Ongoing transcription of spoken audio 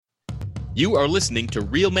You are listening to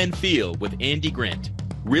Real Men Feel with Andy Grant.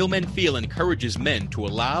 Real Men Feel encourages men to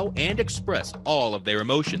allow and express all of their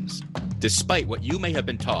emotions. Despite what you may have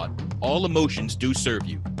been taught, all emotions do serve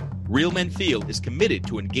you. Real Men Feel is committed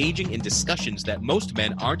to engaging in discussions that most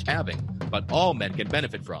men aren't having, but all men can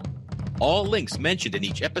benefit from. All links mentioned in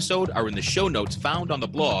each episode are in the show notes found on the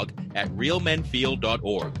blog at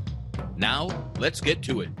realmenfeel.org. Now, let's get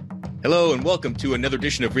to it. Hello and welcome to another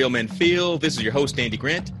edition of Real Men Feel. This is your host, Andy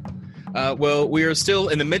Grant. We are still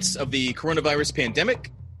in the midst of the coronavirus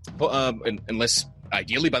pandemic, unless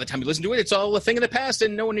ideally by the time you listen to it, it's all a thing in the past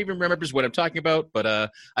and no one even remembers what I'm talking about, but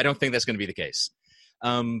I don't think that's going to be the case.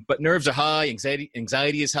 But nerves are high,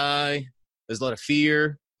 anxiety is high, there's a lot of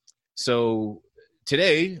fear. So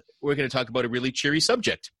today, we're going to talk about a really cheery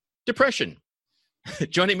subject, depression.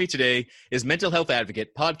 Joining me today is mental health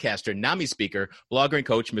advocate, podcaster, NAMI speaker, blogger, and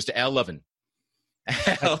coach, Mr. Al Lovin.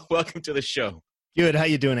 Al, welcome to the show. Good. How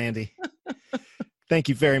you doing, Andy? Thank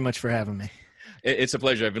you very much for having me. It's a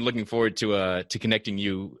pleasure. I've been looking forward to connecting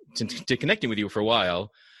with you for a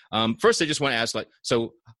while. First, I just want to ask,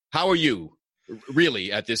 so how are you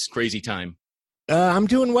really at this crazy time? I'm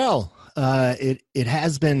doing well. It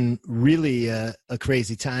has been really a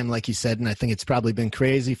crazy time, like you said, and I think it's probably been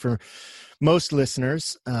crazy for most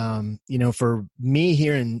listeners. For me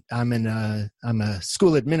here, I'm a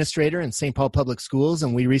school administrator in St. Paul Public Schools,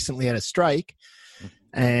 and we recently had a strike.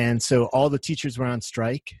 And so all the teachers were on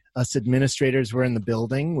strike. Us administrators were in the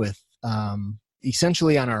building with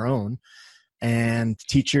essentially on our own. And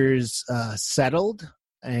teachers settled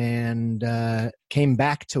and came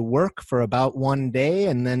back to work for about one day.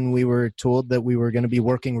 And then we were told that we were going to be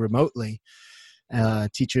working remotely.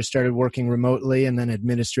 Teachers started working remotely and then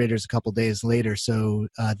administrators a couple days later. So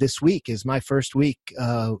this week is my first week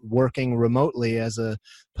working remotely as a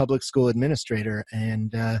public school administrator.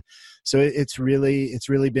 And so it's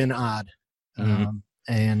really been odd.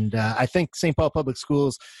 Mm-hmm. I think St. Paul Public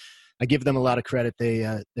Schools, I give them a lot of credit.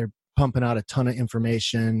 They're pumping out a ton of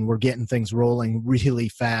information. We're getting things rolling really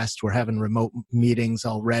fast. We're having remote meetings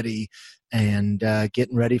already and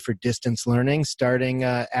getting ready for distance learning starting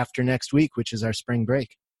after next week, which is our spring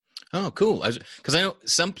break. Oh, cool. Because I know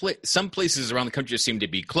some places around the country seem to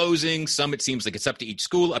be closing. Some, it seems like it's up to each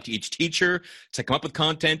school, up to each teacher to come up with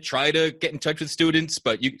content, try to get in touch with students.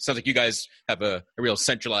 But it sounds like you guys have a real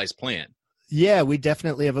centralized plan. Yeah, we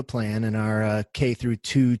definitely have a plan, and our K through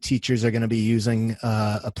 2 teachers are going to be using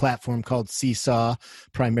a platform called Seesaw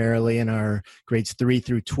primarily, and our grades 3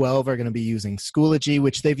 through 12 are going to be using Schoology,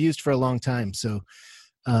 which they've used for a long time. So,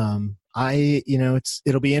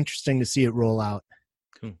 it'll be interesting to see it roll out.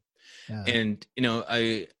 Cool. And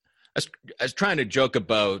I was trying to joke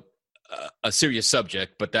about a serious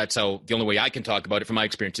subject, but that's the only way I can talk about it from my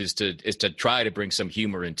experience is to try to bring some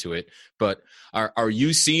humor into it. But are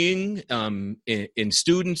you seeing in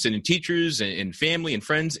students and in teachers and in family and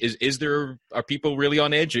friends, are people really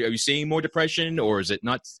on edge? Are you seeing more depression, or is it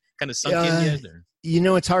not kind of sunk in yet? Or?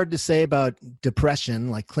 It's hard to say about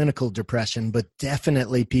depression, like clinical depression, but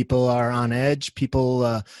definitely people are on edge. People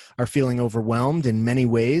are feeling overwhelmed in many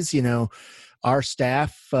ways. Our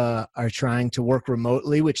staff are trying to work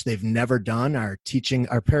remotely, which they've never done. Our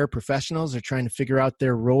paraprofessionals are trying to figure out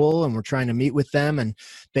their role, and we're trying to meet with them, and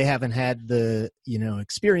they haven't had the,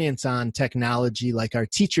 experience on technology like our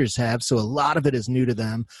teachers have. So a lot of it is new to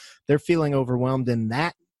them. They're feeling overwhelmed in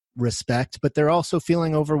that respect, but they're also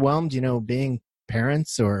feeling overwhelmed, being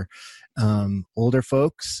parents or older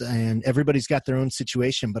folks, and everybody's got their own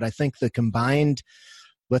situation. But I think the combined,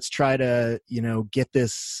 let's try to, get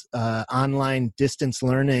this online distance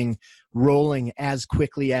learning rolling as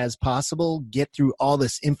quickly as possible, get through all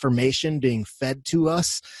this information being fed to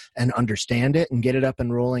us and understand it and get it up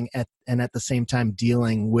and rolling at the same time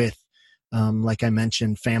dealing with, like I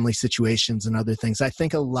mentioned, family situations and other things. I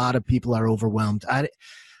think a lot of people are overwhelmed. I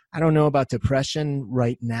don't know about depression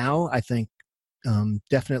right now. I think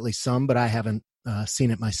definitely some, but I haven't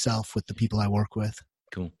seen it myself with the people I work with.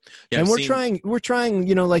 Cool. Yeah, and we're trying,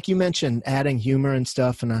 like you mentioned, adding humor and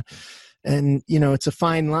stuff. And it's a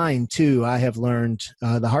fine line too. I have learned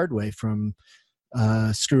the hard way from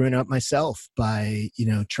screwing up myself by,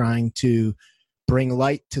 trying to bring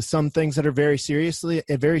light to some things that are very serious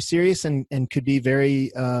and could be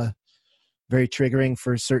very, very triggering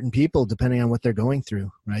for certain people depending on what they're going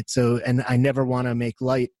through. Right. So, and I never want to make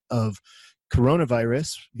light of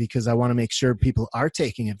coronavirus because I want to make sure people are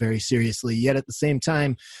taking it very seriously. Yet at the same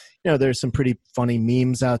time, there's some pretty funny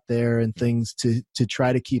memes out there and things to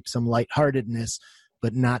try to keep some lightheartedness,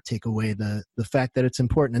 but not take away the fact that it's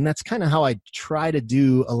important. And that's kind of how I try to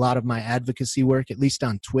do a lot of my advocacy work, at least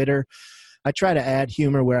on Twitter. I try to add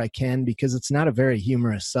humor where I can because it's not a very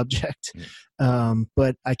humorous subject.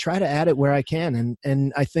 But I try to add it where I can.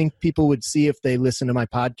 And I think people would see if they listen to my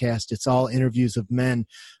podcast, it's all interviews of men.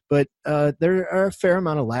 But there are a fair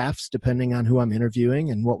amount of laughs depending on who I'm interviewing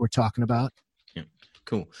and what we're talking about. Yeah,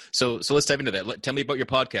 cool. So let's dive into that. Tell me about your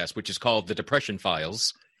podcast, which is called The Depression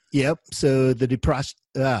Files. Yep. So the Depression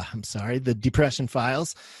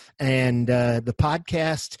Files, and the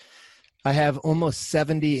podcast. I have almost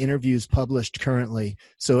 70 interviews published currently.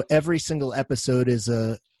 So every single episode is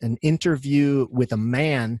an interview with a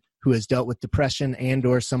man who has dealt with depression and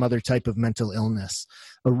or some other type of mental illness.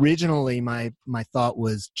 Originally, my thought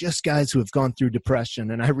was just guys who have gone through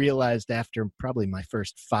depression. And I realized after probably my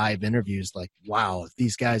first 5 interviews, like, wow,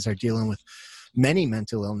 these guys are dealing with many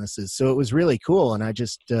mental illnesses. So it was really cool. And I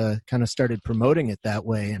just kind of started promoting it that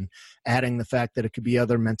way and adding the fact that it could be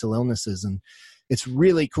other mental illnesses. And it's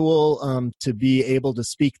really cool to be able to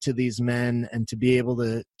speak to these men and to be able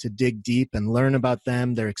to dig deep and learn about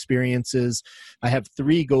them, their experiences. I have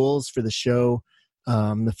 3 goals for the show.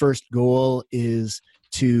 The first goal is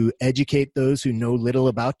to educate those who know little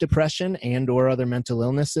about depression and or other mental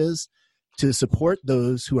illnesses, to support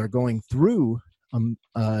those who are going through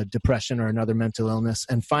depression or another mental illness,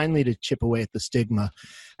 and finally to chip away at the stigma.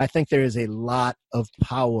 I think there is a lot of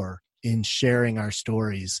power in sharing our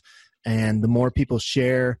stories. And the more people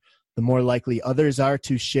share, the more likely others are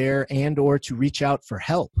to share and or to reach out for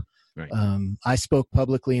help. Right. I spoke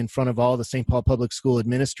publicly in front of all the St. Paul Public School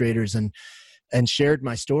administrators and shared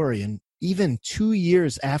my story. And even 2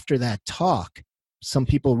 years after that talk, some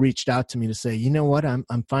people reached out to me to say, you know what, I'm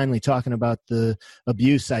finally talking about the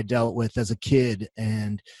abuse I dealt with as a kid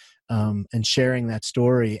and sharing that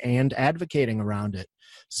story and advocating around it.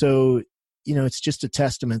 So, it's just a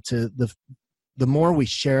testament to the more we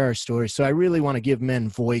share our stories. So I really want to give men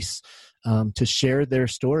voice to share their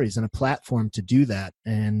stories and a platform to do that.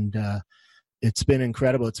 And it's been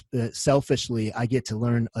incredible. It's selfishly, I get to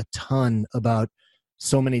learn a ton about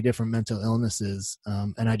so many different mental illnesses.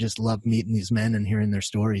 And I just love meeting these men and hearing their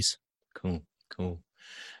stories. Cool.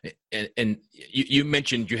 And you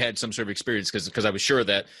mentioned you had some sort of experience because I was sure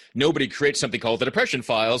that nobody creates something called the Depression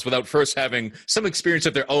Files without first having some experience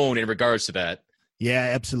of their own in regards to that.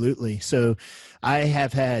 Yeah, absolutely. So I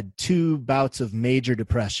have had 2 bouts of major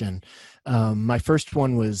depression. My first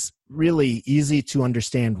one was really easy to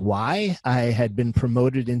understand why. I had been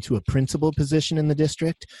promoted into a principal position in the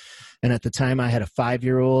district. And at the time I had a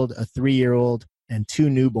 5-year-old, a 3-year-old, and 2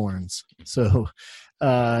 newborns. So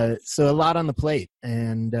a lot on the plate.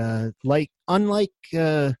 And like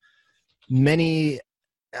many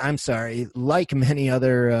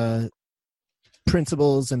other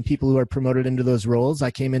principals and people who are promoted into those roles, I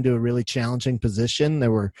came into a really challenging position.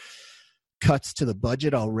 There were cuts to the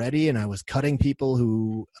budget already, and I was cutting people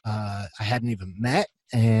who I hadn't even met,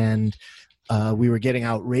 and we were getting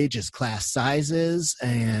outrageous class sizes,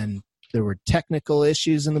 and there were technical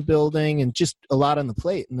issues in the building, and just a lot on the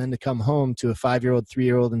plate. And then to come home to a 5-year-old,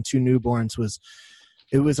 3-year-old, and 2 newborns was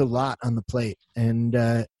a lot on the plate, and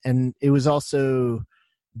it was also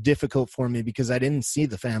difficult for me because I didn't see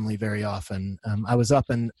the family very often. I was up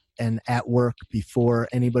and at work before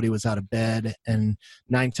anybody was out of bed, and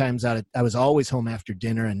I was always home after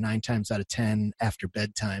dinner, and 9 times out of 10 after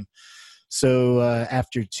bedtime. So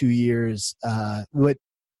after 2 years,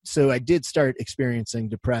 so I did start experiencing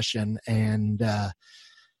depression, and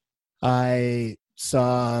I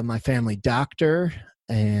saw my family doctor,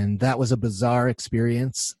 and that was a bizarre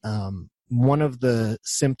experience. One of the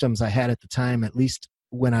symptoms I had at the time, at least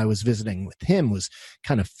when I was visiting with him, was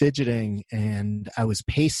kind of fidgeting, and I was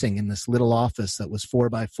pacing in this little office that was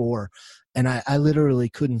 4x4, and I literally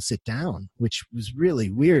couldn't sit down, which was really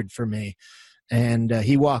weird for me. And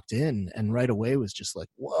he walked in and right away was just like,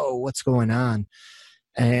 whoa, what's going on?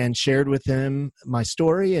 And shared with him my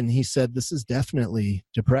story, and he said, this is definitely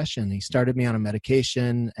depression. He started me on a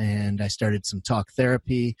medication, and I started some talk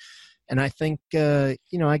therapy, and I think I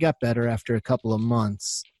got better after a couple of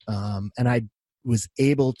months, and I was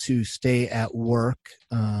able to stay at work,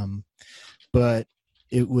 but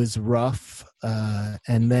it was rough.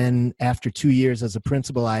 And then after 2 years as a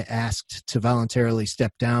principal, I asked to voluntarily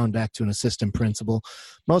step down back to an assistant principal,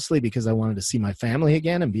 mostly because I wanted to see my family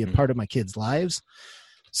again and be a part of my kids' lives.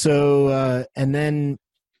 So, and then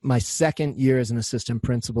my second year as an assistant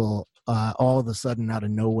principal, all of a sudden out of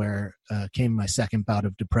nowhere came my second bout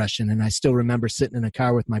of depression. And I still remember sitting in a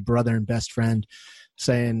car with my brother and best friend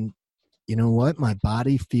saying, you know what, my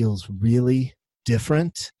body feels really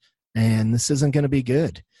different, and this isn't going to be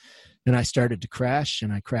good. and I started to crash,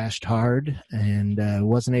 and I crashed hard, and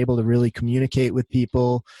wasn't able to really communicate with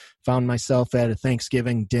people. Found myself at a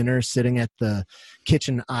Thanksgiving dinner sitting at the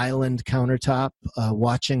kitchen island countertop,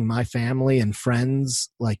 watching my family and friends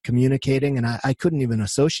like communicating, and I couldn't even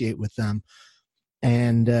associate with them.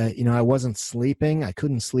 And I wasn't sleeping. I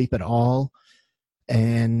couldn't sleep at all.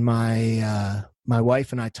 And my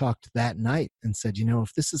wife and I talked that night and said,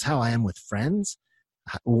 if this is how I am with friends,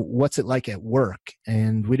 what's it like at work?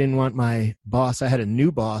 And we didn't want my boss. I had a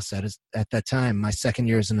new boss at that time. My second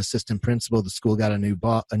year as an assistant principal, the school got a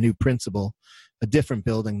new principal, a different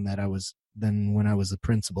building than when I was a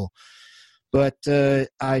principal. But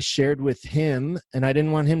I shared with him, and I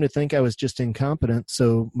didn't want him to think I was just incompetent.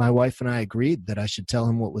 So my wife and I agreed that I should tell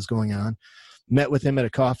him what was going on. Met with him at a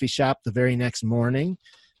coffee shop the very next morning,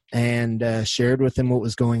 and shared with him what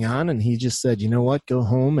was going on. And he just said, you know what, go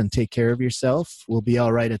home and take care of yourself. We'll be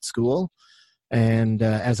all right at school. And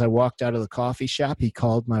as I walked out of the coffee shop, he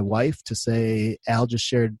called my wife to say, Al just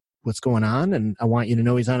shared what's going on, and I want you to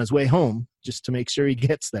know he's on his way home just to make sure he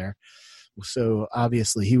gets there. So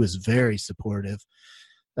obviously he was very supportive.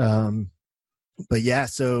 But yeah,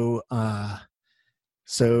 so I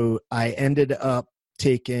ended up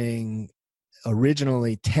taking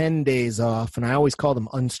originally 10 days off, and I always call them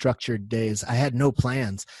unstructured days. I had no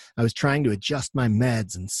plans. I was trying to adjust my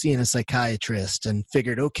meds and seeing a psychiatrist, and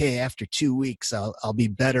figured, okay, after 2 weeks I'll be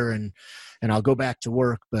better and I'll go back to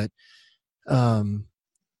work. But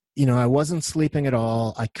I wasn't sleeping at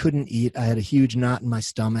all. I couldn't eat. I had a huge knot in my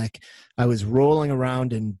stomach. I was rolling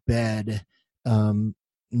around in bed,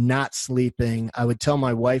 not sleeping. I would tell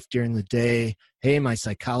my wife during the day, hey, my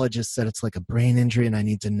psychologist said it's like a brain injury and I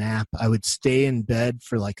need to nap. I would stay in bed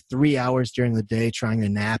for like 3 hours during the day trying to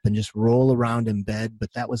nap and just roll around in bed.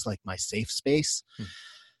 But that was like my safe space.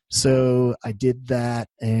 So I did that.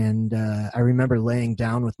 And I remember laying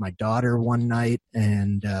down with my daughter one night,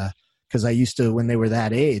 and because I used to, when they were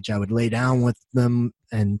that age, I would lay down with them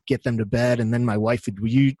and get them to bed. And then my wife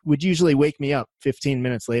would usually wake me up 15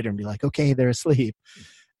 minutes later and be like, okay, they're asleep.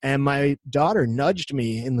 And my daughter nudged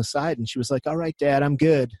me in the side, and she was like, all right, Dad, I'm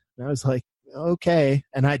good. And I was like, okay.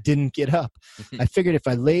 And I didn't get up. I figured if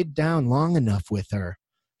I laid down long enough with her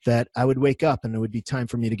that I would wake up and it would be time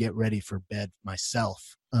for me to get ready for bed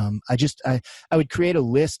myself. I would create a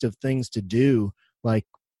list of things to do, like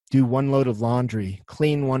do one load of laundry,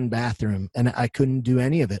 clean one bathroom, and I couldn't do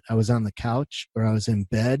any of it. I was on the couch or I was in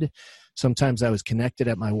bed. Sometimes I was connected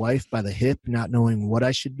at my wife by the hip, not knowing what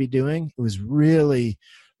I should be doing. It was really,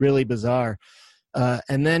 really bizarre.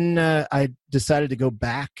 And then I decided to go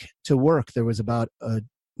back to work. There was about a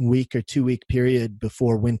week or 2 week period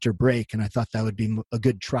before winter break, and I thought that would be a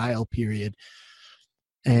good trial period.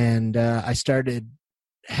 And I started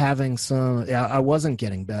having I wasn't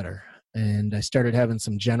getting better. And I started having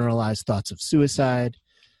some generalized thoughts of suicide.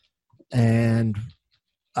 And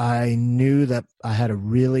I knew that I had a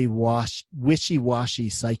really wishy-washy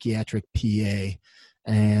psychiatric PA.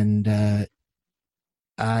 And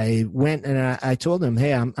I went and I told him,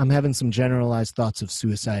 hey, I'm having some generalized thoughts of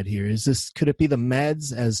suicide here. Could it be the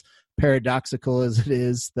meds? As paradoxical as it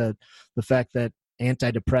is, that the fact that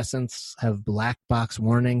antidepressants have black box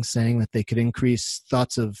warnings saying that they could increase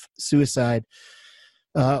thoughts of suicide.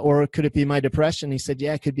 Or could it be my depression? He said,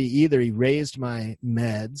 yeah, it could be either. He raised my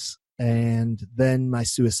meds, and then my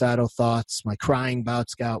suicidal thoughts, my crying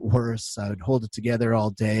bouts got worse. I would hold it together all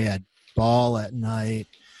day. I'd bawl at night.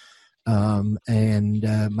 And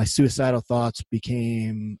my suicidal thoughts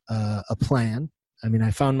became a plan. I mean,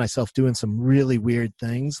 I found myself doing some really weird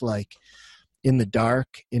things, like in the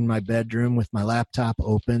dark in my bedroom with my laptop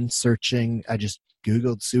open, searching. I just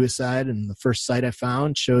Googled suicide, and the first site I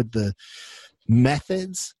found showed the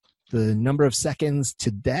methods, the number of seconds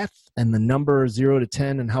to death, and the number 0 to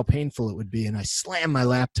 10 and how painful it would be. And I slammed my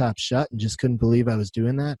laptop shut and just couldn't believe I was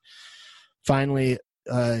doing that. Finally,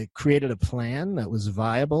 created a plan that was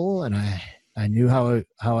viable, and I knew how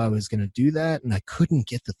I was going to do that, and I couldn't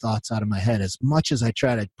get the thoughts out of my head. As much as I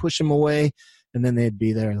tried, I'd push them away, and then they'd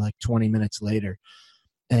be there like 20 minutes later.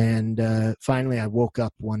 And finally, I woke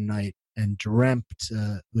up one night and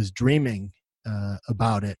was dreaming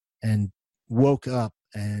about it, and woke up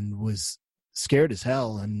and was scared as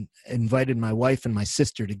hell, and invited my wife and my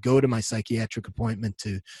sister to go to my psychiatric appointment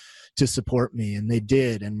to support me. And they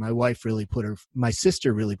did. And my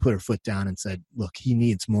sister really put her foot down and said, look, he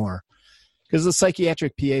needs more. Because the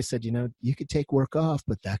psychiatric PA said, you could take work off,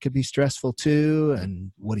 but that could be stressful too.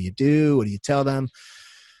 And what do you do? What do you tell them?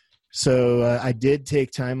 So I did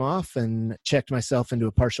take time off and checked myself into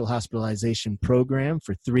a partial hospitalization program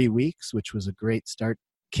for 3 weeks, which was a great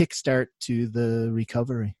kickstart to the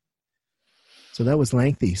recovery. So that was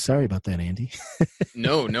lengthy. Sorry about that, Andy.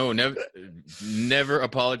 No, never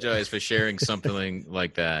apologize for sharing something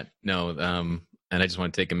like that. No, and I just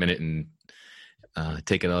want to take a minute and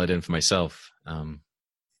take it all in for myself.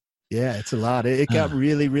 Yeah, it's a lot. It got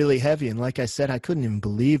really, really heavy. And like I said, I couldn't even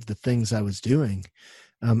believe the things I was doing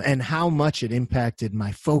and how much it impacted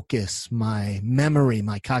my focus, my memory,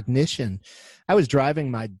 my cognition. I was driving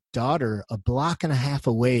my daughter a block and a half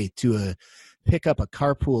away to pick up a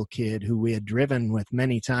carpool kid who we had driven with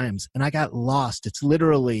many times, and I got lost. It's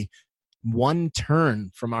literally one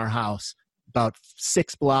turn from our house, about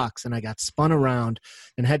 6 blocks, and I got spun around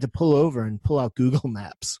and had to pull over and pull out Google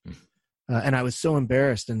Maps. And I was so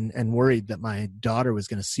embarrassed and worried that my daughter was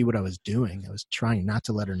going to see what I was doing. I was trying not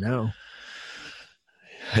to let her know.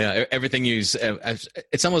 Yeah, everything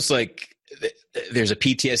it's almost like there's a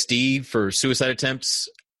PTSD for suicide attempts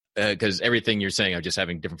because everything you're saying, I'm just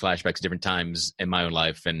having different flashbacks at different times in my own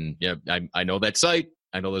life. And yeah, I know that sight.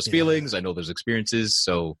 I know those feelings. I know those experiences.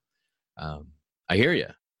 So I hear you.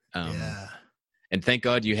 And thank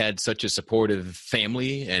God you had such a supportive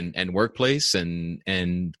family and workplace and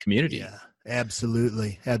community. Yeah,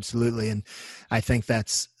 absolutely. Absolutely. And I think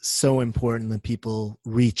that's so important that people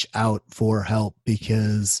reach out for help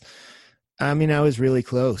because, I mean, I was really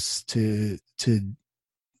close to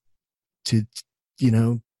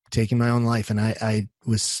taking my own life. And I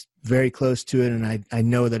was very close to it. And I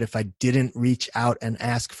know that if I didn't reach out and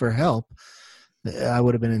ask for help, I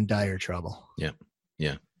would have been in dire trouble. Yeah.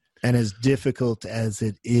 Yeah. And as difficult as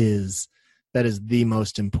it is, that is the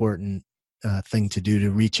most important thing to do,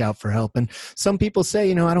 to reach out for help. And some people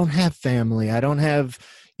say, I don't have family. I don't have,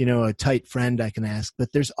 a tight friend I can ask,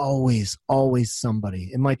 but there's always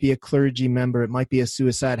somebody. It might be a clergy member. It might be a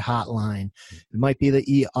suicide hotline. It might be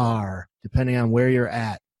the ER, depending on where you're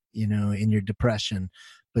at, in your depression.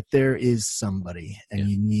 But there is somebody, and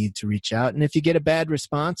you need to reach out. And if you get a bad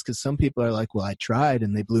response, because some people are like, well, I tried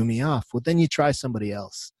and they blew me off. Well, then you try somebody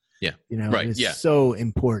else. Yeah. Right. It's so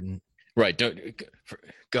important. Right. Don't, for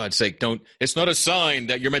God's sake, don't. It's not a sign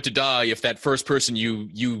that you're meant to die if that first person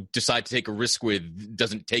you decide to take a risk with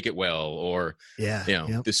doesn't take it well, or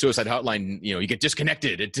the suicide hotline. You get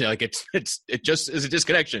disconnected. It just is a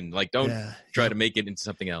disconnection. Like, don't try to make it into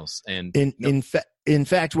something else. And in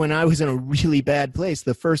fact, when I was in a really bad place,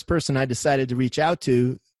 the first person I decided to reach out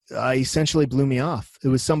to essentially blew me off. It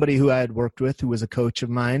was somebody who I had worked with, who was a coach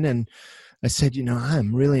of mine, and I said,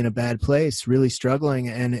 I'm really in a bad place, really struggling.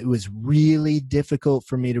 And it was really difficult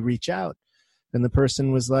for me to reach out. And the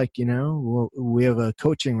person was like, well, we have a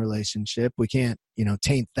coaching relationship. We can't,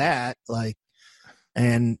 taint that.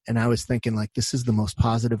 And I was thinking, like, this is the most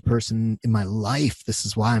positive person in my life. This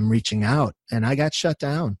is why I'm reaching out. And I got shut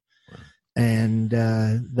down. And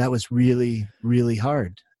that was really, really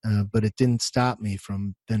hard. But it didn't stop me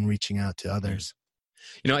from then reaching out to others.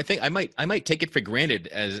 I think I might take it for granted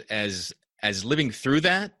as living through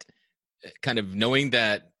that, kind of knowing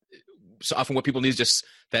that so often what people need is just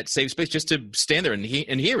that safe space, just to stand there and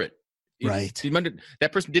hear it. Right.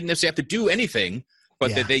 That person didn't necessarily have to do anything,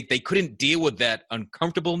 but that they couldn't deal with that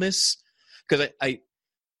uncomfortableness. Because I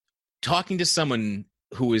talking to someone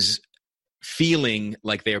who is feeling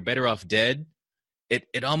like they are better off dead,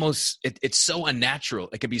 it's so unnatural.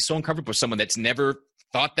 It can be so uncomfortable for someone that's never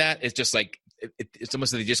thought that. It's just like it's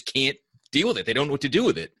almost like they just can't deal with it. They don't know what to do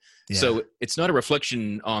with it. Yeah. So it's not a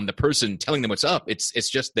reflection on the person telling them what's up. It's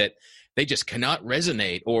just that they just cannot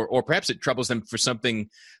resonate, or perhaps it troubles them for something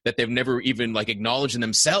that they've never even acknowledged in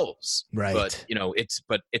themselves. Right. But it's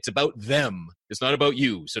about them. It's not about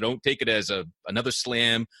you. So don't take it as another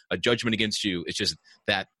slam, a judgment against you. It's just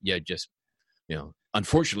that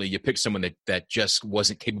unfortunately you picked someone that just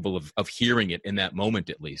wasn't capable of hearing it in that moment,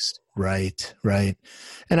 at least. Right.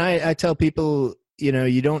 And I tell people,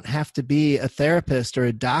 you don't have to be a therapist or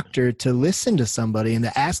a doctor to listen to somebody and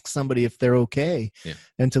to ask somebody if they're okay,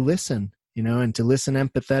 and to listen, and to listen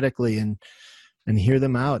empathetically and hear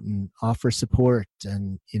them out and offer support.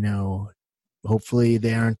 And, hopefully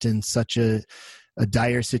they aren't in such a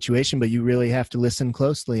dire situation, but you really have to listen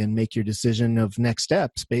closely and make your decision of next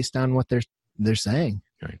steps based on what they're saying.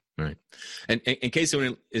 Right. And in case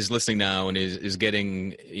someone is listening now and is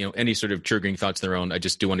getting, any sort of triggering thoughts of their own, I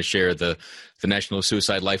just do want to share the National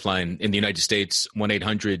Suicide Lifeline in the United States,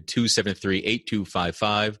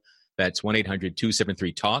 1-800-273-8255. That's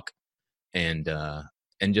 1-800-273-TALK. And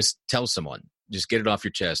just tell someone, just get it off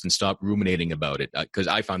your chest and stop ruminating about it. Because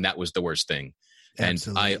I found that was the worst thing.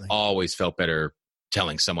 Absolutely. And I always felt better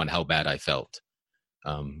telling someone how bad I felt.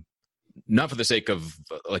 Not for the sake of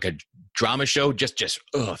like a drama show, just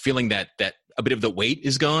feeling that a bit of the weight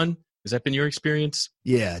is gone. Has that been your experience?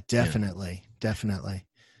 Yeah, definitely. Definitely.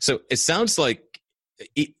 So it sounds like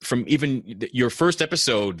from even your first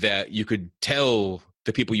episode that you could tell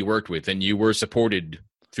the people you worked with and you were supported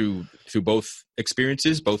through both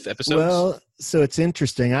experiences, both episodes? Well, so it's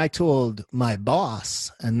interesting. I told my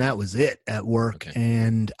boss, and that was it at work. Okay.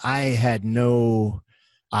 And I had no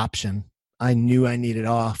option. I knew I needed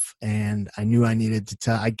off, and I knew I needed to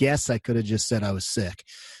tell. I guess I could have just said I was sick.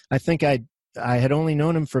 I think I had only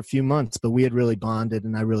known him for a few months, but we had really bonded,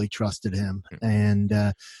 and I really trusted him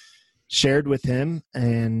and shared with him.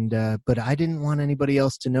 And but I didn't want anybody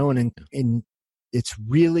else to know. And it's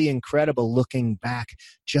really incredible looking back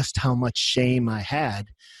just how much shame I had.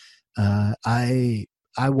 I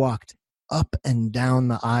walked up and down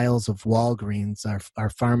the aisles of Walgreens, our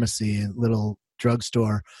pharmacy, little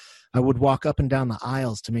drugstore. I would walk up and down the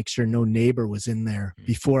aisles to make sure no neighbor was in there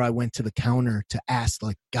before I went to the counter to ask,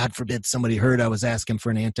 like, God forbid somebody heard I was asking for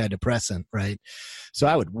an antidepressant, right? So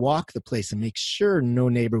I would walk the place and make sure no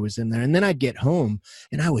neighbor was in there. And then I'd get home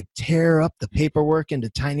and I would tear up the paperwork into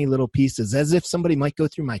tiny little pieces as if somebody might go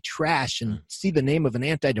through my trash and see the name of an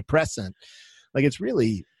antidepressant. Like, it's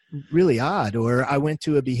really, really odd. Or I went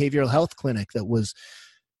to a behavioral health clinic that was,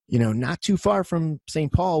 not too far from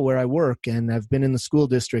St. Paul where I work, and I've been in the school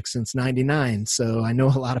district since '99. So I know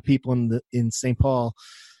a lot of people in St. Paul,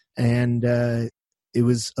 and it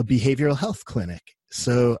was a behavioral health clinic.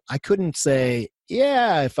 So I couldn't say,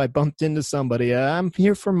 yeah, if I bumped into somebody, I'm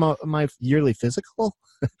here for my yearly physical.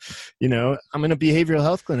 I'm in a behavioral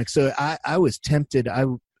health clinic. So I was tempted. I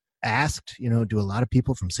asked, do a lot of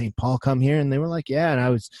people from St. Paul come here? And they were like, yeah. And I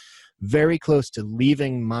was very close to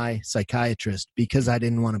leaving my psychiatrist because I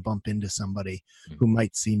didn't want to bump into somebody who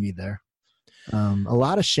might see me there. A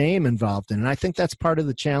lot of shame involved in it. And I think that's part of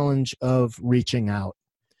the challenge of reaching out.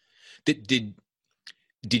 Did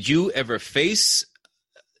you ever face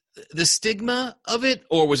the stigma of it,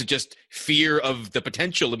 or was it just fear of the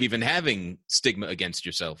potential of even having stigma against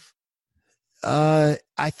yourself? I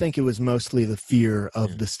think it was mostly the fear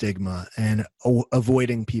of the stigma and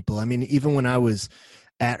avoiding people. I mean, even when I was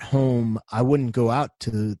at home, I wouldn't go out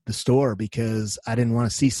to the store because I didn't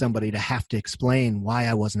want to see somebody to have to explain why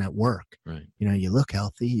I wasn't at work. Right. You look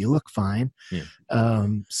healthy, you look fine. Yeah.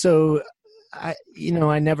 So I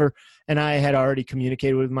never, and I had already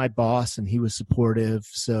communicated with my boss and he was supportive.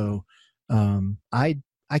 So, I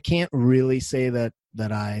can't really say that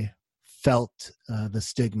I felt the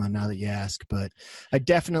stigma now that you ask, but I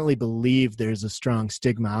definitely believe there's a strong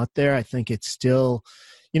stigma out there. I think it's still,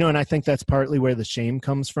 and I think that's partly where the shame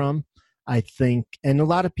comes from. I think, and a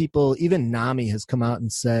lot of people, even NAMI has come out and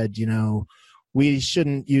said, we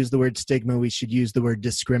shouldn't use the word stigma. We should use the word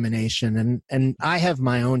discrimination. And I have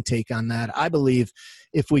my own take on that. I believe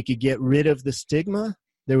if we could get rid of the stigma,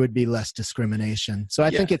 there would be less discrimination. So I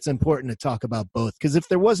think it's important to talk about both, because if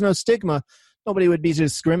there was no stigma, nobody would be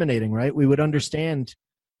discriminating, right? We would understand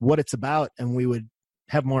what it's about, and we would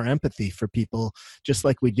have more empathy for people, just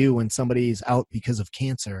like we do when somebody's out because of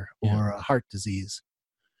cancer or a heart disease.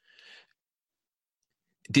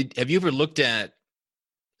 Have you ever looked at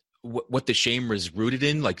what the shame was rooted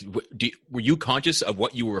in? Like, were you conscious of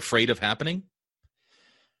what you were afraid of happening?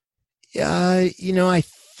 I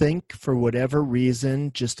think for whatever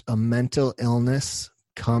reason, just a mental illness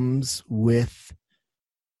comes with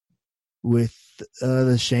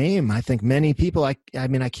the shame. I think many people, I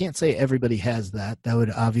can't say everybody has that. That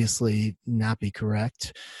would obviously not be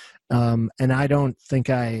correct. And I don't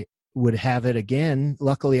think I would have it again.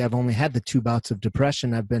 Luckily, I've only had the 2 bouts of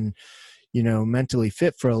depression. I've been, mentally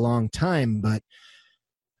fit for a long time, but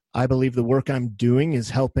I believe the work I'm doing is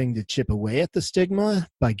helping to chip away at the stigma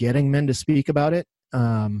by getting men to speak about it.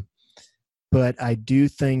 But I do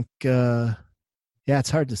think, it's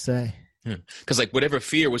hard to say. Because whatever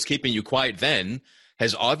fear was keeping you quiet then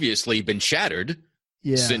has obviously been shattered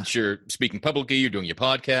since you're speaking publicly, you're doing your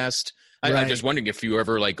podcast. Right. I'm just wondering if you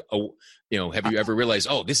ever have you ever realized,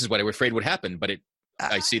 this is what I was afraid would happen, but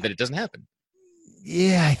I see that it doesn't happen.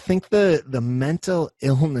 Yeah, I think the mental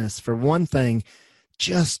illness, for one thing,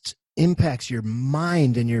 just impacts your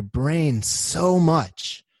mind and your brain so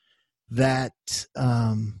much that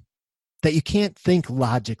that you can't think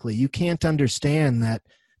logically. You can't understand that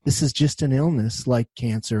this is just an illness like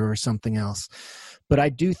cancer or something else. But I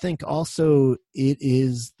do think also it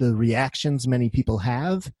is the reactions many people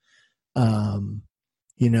have. I've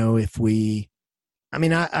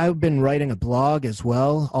been writing a blog as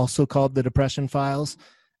well, also called The Depression Files.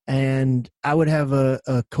 And I would have one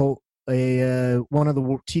of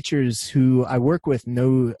the teachers who I work with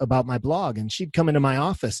know about my blog, and she'd come into my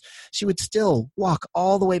office. She would still walk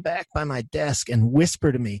all the way back by my desk and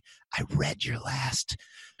whisper to me, I read your last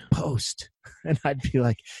post. And I'd be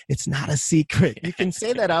like, it's not a secret. You can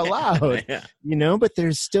say that out loud, Yeah. but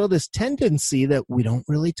there's still this tendency that we don't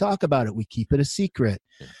really talk about it. We keep it a secret.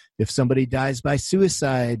 Yeah. If somebody dies by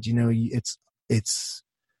suicide, it's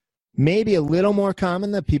maybe a little more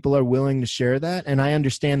common that people are willing to share that. And I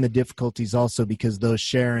understand the difficulties also because those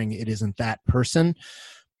sharing, it isn't that person.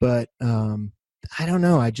 But I don't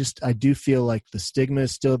know. I do feel like the stigma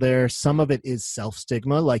is still there. Some of it is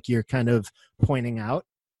self-stigma, like you're kind of pointing out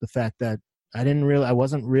the fact that I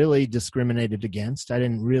wasn't really discriminated against.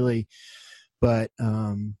 But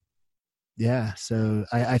yeah, so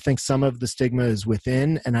I think some of the stigma is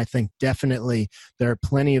within, and I think definitely there are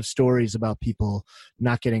plenty of stories about people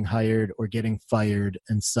not getting hired or getting fired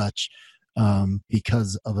and such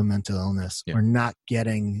because of a mental illness, or not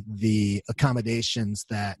getting the accommodations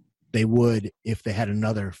that they would if they had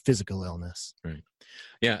another physical illness. Right.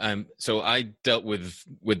 Yeah. So I dealt with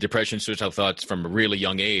depression, suicidal thoughts from a really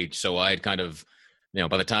young age. So I had kind of,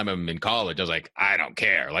 by the time I'm in college, I was like, I don't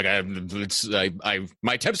care. Like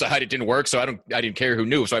my attempts to hide it didn't work. So I didn't care who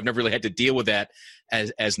knew. So I've never really had to deal with that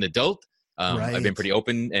as an adult. Right. I've been pretty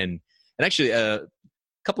open and actually a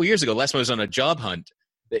couple of years ago, last time I was on a job hunt,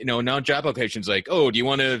 now job applications like, oh, do you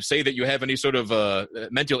want to say that you have any sort of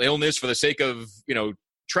mental illness for the sake of,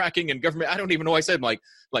 tracking and government? I don't even know what I said. Like,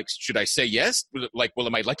 should I say yes? Like, well,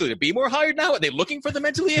 am I likely to be more hired now? Are they looking for the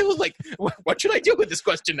mentally ill? Like, what should I do with this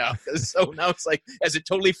question now? So now it's like, has it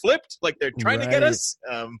totally flipped? Like they're trying to get us.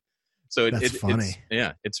 So that's funny.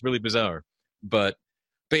 It's really bizarre. But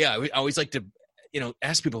yeah, I always like to,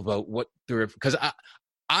 ask people about what they're, because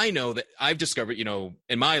I know that I've discovered,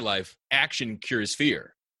 in my life, action cures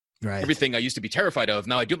fear. Right. Everything I used to be terrified of,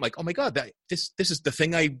 now I do. I'm like, oh my God, this is the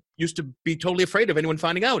thing I used to be totally afraid of anyone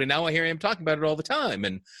finding out. And now I am talking about it all the time.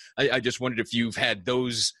 And I just wondered if you've had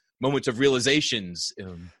those moments of realizations.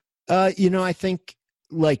 I think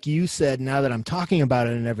like you said, now that I'm talking about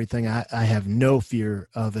it and everything, I have no fear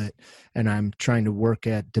of it. And I'm trying to work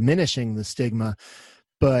at diminishing the stigma.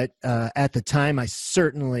 But at the time, I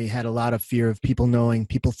certainly had a lot of fear of people knowing,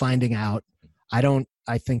 people finding out.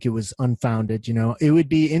 I think it was unfounded. It would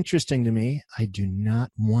be interesting to me. I do not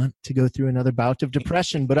want to go through another bout of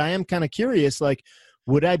depression, but I am kind of curious, like,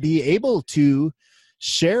 would I be able to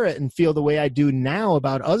share it and feel the way I do now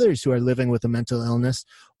about others who are living with a mental illness?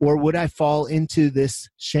 Or would I fall into this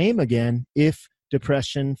shame again if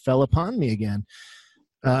depression fell upon me again?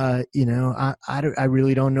 I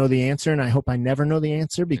really don't know the answer, and I hope I never know the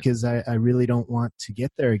answer because I really don't want to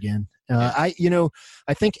get there again. I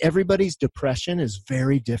think everybody's depression is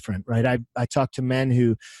very different, right? I talk to men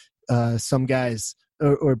who, some guys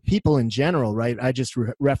or people in general, right? I just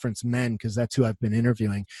reference men because that's who I've been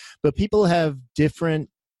interviewing. But people have different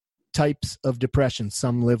types of depression.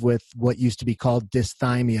 Some live with what used to be called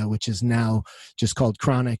dysthymia, which is now just called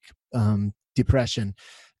chronic depression.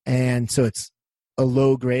 And so it's a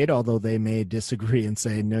low grade, although they may disagree and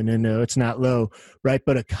say, no, it's not low, right?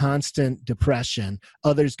 But a constant depression.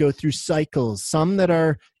 Others go through cycles, some that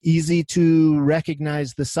are easy to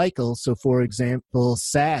recognize the cycle. So for example,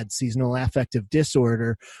 SAD, seasonal affective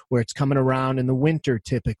disorder, where it's coming around in the winter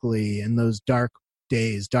typically, in those dark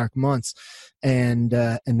days, dark months. And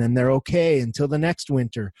then they're okay until the next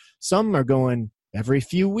winter. Some are going every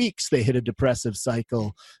few weeks, they hit a depressive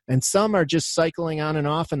cycle, and some are just cycling on and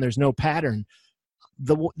off and there's no pattern.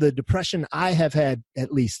 The depression I have had,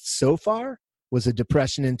 at least so far, was a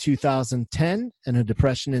depression in 2010 and a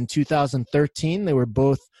depression in 2013. They were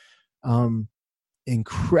both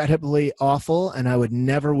incredibly awful, and I would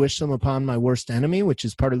never wish them upon my worst enemy, which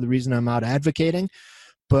is part of the reason I'm out advocating.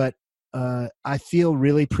 But I feel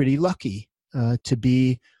really pretty lucky to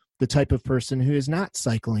be the type of person who is not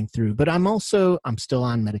cycling through. But I'm still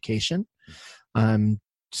on medication. I'm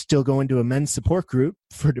still going to a men's support group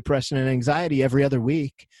for depression and anxiety every other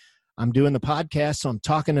week. I'm doing the podcast, so I'm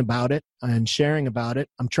talking about it and sharing about it.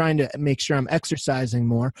 I'm trying to make sure I'm exercising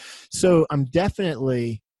more. So I'm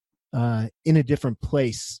definitely in a different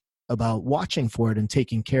place about watching for it and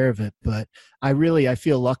taking care of it. But I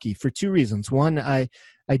feel lucky for two reasons. One, I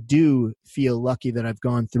do feel lucky that I've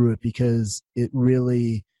gone through it because it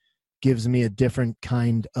really gives me a different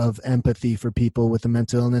kind of empathy for people with a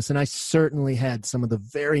mental illness. And I certainly had some of the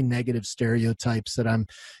very negative stereotypes that I'm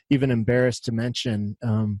even embarrassed to mention,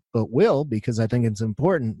 but will, because I think it's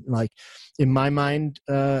important. Like in my mind,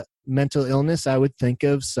 mental illness, I would think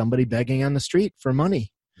of somebody begging on the street for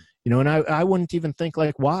money, and I wouldn't even think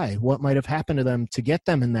like, why, what might have happened to them to get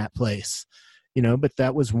them in that place, but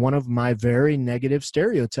that was one of my very negative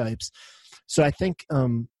stereotypes. So I think,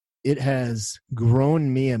 it has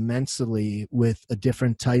grown me immensely with a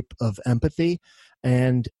different type of empathy.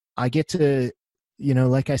 And I get to,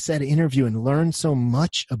 like I said, interview and learn so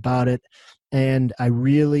much about it. And I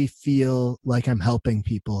really feel like I'm helping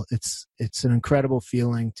people. It's an incredible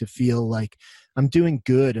feeling to feel like I'm doing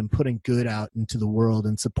good and putting good out into the world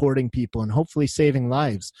and supporting people and hopefully saving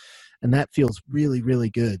lives. And that feels really, really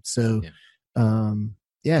good. So,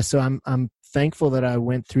 so I'm thankful that I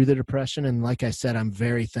went through the depression. And like I said, I'm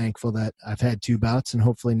very thankful that I've had 2 bouts and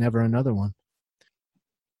hopefully never another one.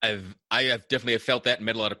 I have definitely felt that and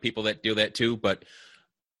met a lot of people that do that too. But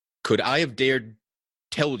could I have dared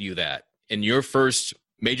tell you that in your first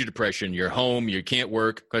major depression, you're home, you can't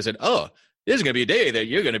work? Because I said, oh, this is going to be a day that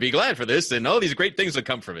you're going to be glad for this, and all these great things that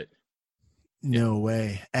come from it. No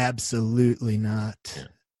way. Absolutely not.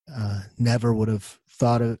 Never would have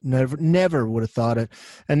thought it. Never would have thought it.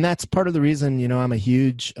 And that's part of the reason, I'm a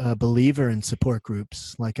huge believer in support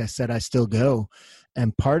groups. Like I said, I still go.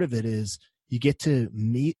 And part of it is you get to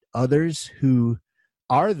meet others who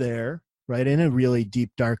are there, right, in a really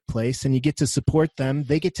deep, dark place, and you get to support them.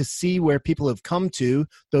 They get to see where people have come to,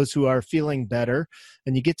 those who are feeling better,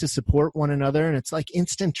 and you get to support one another. And it's like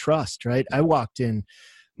instant trust, right? I walked in.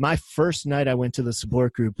 My first night I went to the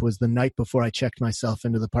support group was the night before I checked myself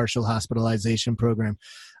into the partial hospitalization program.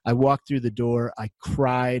 I walked through the door. I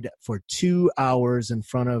cried for 2 hours in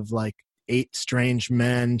front of like 8 strange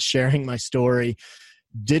men sharing my story.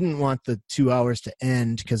 Didn't want the 2 hours to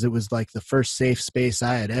end because it was like the first safe space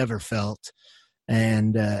I had ever felt.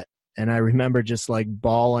 And I remember just like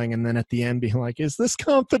bawling, and then at the end being like, is this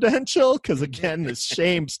confidential? Because again, this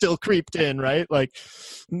shame still creeped in, right? Like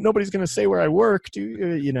nobody's going to say where I work, do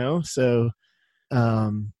you? So,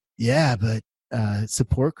 but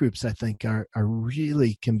support groups, I think, are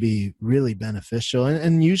really can be really beneficial.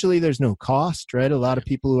 And usually there's no cost, right? A lot of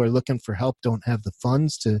people who are looking for help don't have the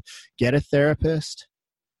funds to get a therapist.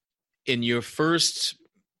 In your first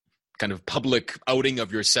kind of public outing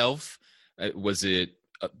of yourself, was it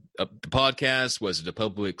the podcast? Was it a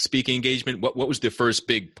public speaking engagement? What was the first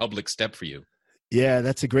big public step for you? Yeah,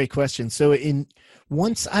 that's a great question. So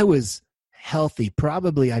once I was healthy,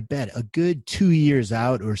 probably I bet a good 2 years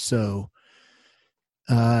out or so,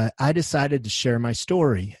 I decided to share my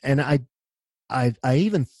story. And I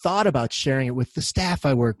even thought about sharing it with the staff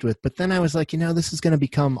I worked with, but then I was like, this is going to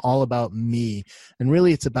become all about me. And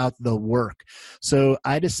really it's about the work. So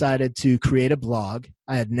I decided to create a blog.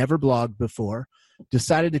 I had never blogged before,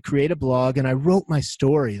 decided to create a blog, and I wrote my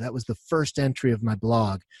story. That was the first entry of my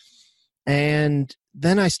blog. And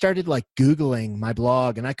then I started like Googling my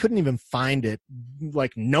blog, and I couldn't even find it,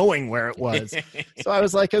 like knowing where it was. So I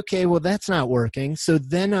was like, okay, well, that's not working. So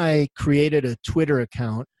then I created a Twitter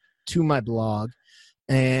account to my blog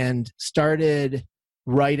and started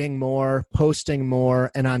writing more, posting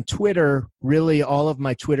more. And on Twitter, really all of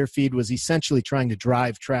my Twitter feed was essentially trying to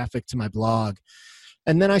drive traffic to my blog.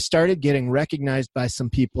 And then I started getting recognized by some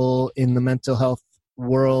people in the mental health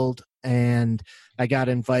world, and I got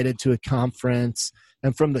invited to a conference.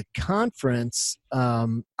 And from the conference,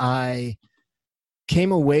 I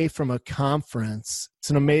came away from a conference. It's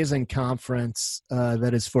an amazing conference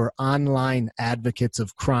that is for online advocates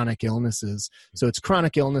of chronic illnesses. So it's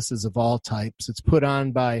chronic illnesses of all types. It's put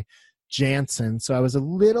on by Janssen. So I was a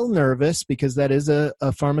little nervous because that is a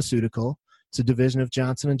pharmaceutical. It's a division of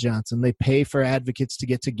Johnson & Johnson. They pay for advocates to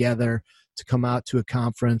get together to come out to a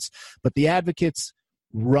conference. But the advocates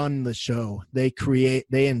run the show. They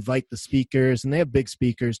invite the speakers, and they have big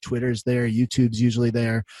speakers. Twitter's there, YouTube's usually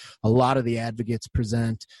there. A lot of the advocates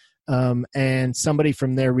present. And somebody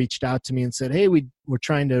from there reached out to me and said, hey, we're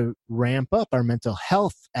trying to ramp up our mental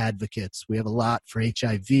health advocates. We have a lot for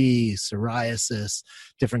HIV, psoriasis,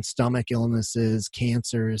 different stomach illnesses,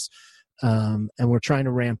 cancers, and we're trying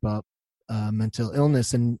to ramp up mental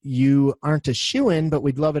illness. And you aren't a shoo-in, but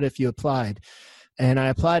we'd love it if you applied. And I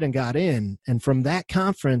applied and got in. And from that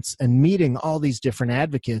conference and meeting all these different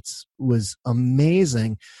advocates was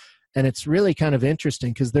amazing. And it's really kind of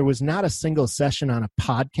interesting because there was not a single session on a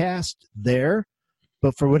podcast there.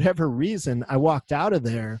 But for whatever reason, I walked out of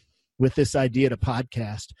there with this idea to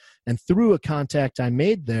podcast. And through a contact I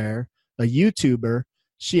made there, a YouTuber,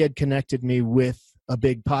 she had connected me with a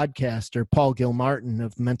big podcaster, Paul Gilmartin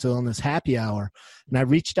of Mental Illness Happy Hour. And I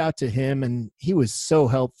reached out to him, and he was so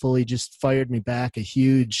helpful. He just fired me back a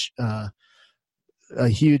huge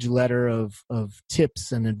letter of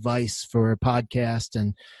tips and advice for a podcast.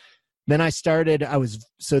 And then that's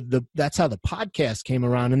how the podcast came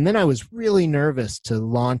around. And then I was really nervous to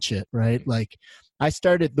launch it, right? Like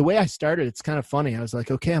the way I started, it's kind of funny. I was like,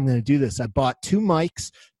 okay, I'm going to do this. I bought 2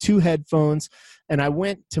 mics, 2 headphones, and I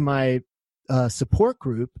went to my support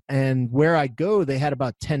group, and where I go, they had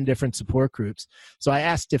about 10 different support groups. So I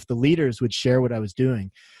asked if the leaders would share what I was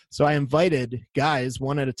doing. So I invited guys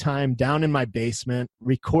one at a time down in my basement,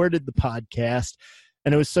 recorded the podcast.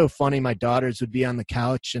 And it was so funny. My daughters would be on the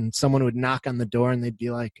couch and someone would knock on the door and they'd be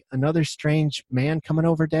like, "Another strange man coming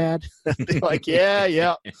over, Dad?" I'd be like,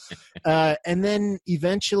 yeah. And then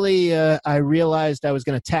eventually I realized I was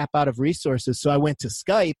going to tap out of resources. So I went to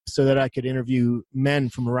Skype so that I could interview men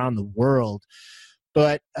from around the world.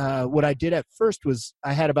 But what I did at first was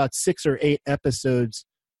I had about 6 or 8 episodes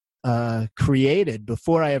created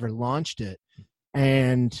before I ever launched it.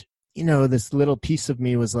 And this little piece of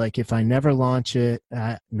me was like, if I never launch it,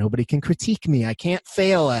 nobody can critique me. I can't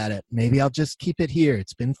fail at it. Maybe I'll just keep it here.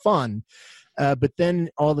 It's been fun. But then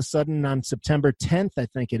all of a sudden on September 10th, I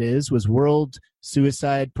think it is, was World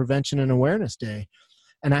Suicide Prevention and Awareness Day.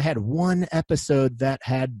 And I had one episode that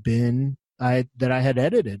I had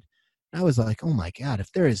edited. I was like, oh my God,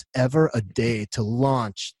 if there is ever a day to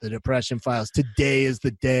launch the Depression Files, today is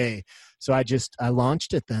the day. So I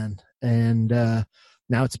launched it then. And,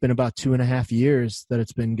 now it's been about 2.5 years that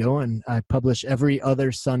it's been going. I publish every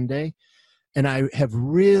other Sunday, and I have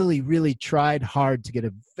really, really tried hard to get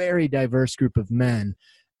a very diverse group of men,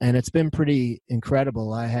 and it's been pretty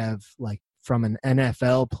incredible. I have from an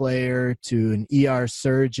NFL player to an ER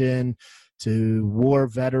surgeon to war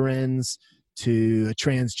veterans to a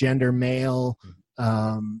transgender male,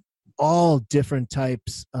 all different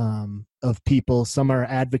types of people. Some are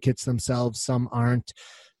advocates themselves, some aren't.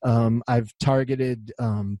 I've targeted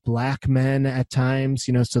Black men at times,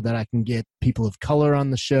 so that I can get people of color on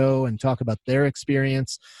the show and talk about their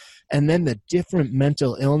experience. And then the different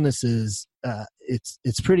mental illnesses,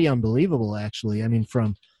 it's pretty unbelievable, actually. I mean,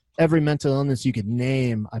 from every mental illness you could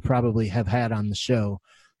name, I probably have had on the show.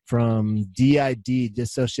 From DID,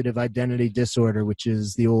 dissociative identity disorder, which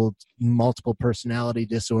is the old multiple personality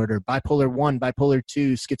disorder, bipolar 1, bipolar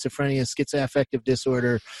 2, schizophrenia, schizoaffective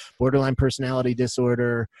disorder, borderline personality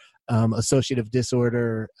disorder, associative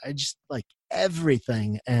disorder. I just like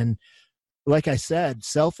everything. And like I said,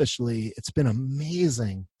 selfishly, it's been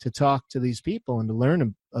amazing to talk to these people and to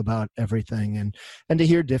learn about everything and to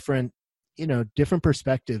hear different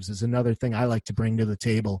perspectives is another thing I like to bring to the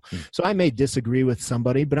table. So I may disagree with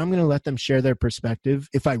somebody, but I'm going to let them share their perspective.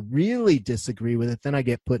 If I really disagree with it, then I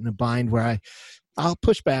get put in a bind where I'll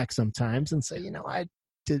push back sometimes and say, I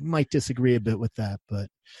might disagree a bit with that, but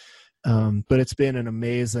it's been an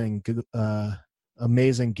amazing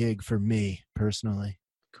gig for me personally.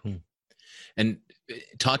 Cool. And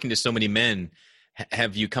talking to so many men,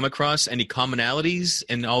 have you come across any commonalities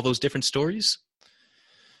in all those different stories?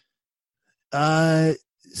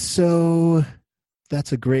 So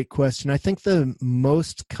that's a great question. I think the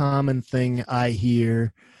most common thing I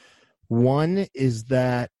hear, one, is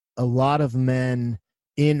that a lot of men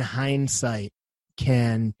in hindsight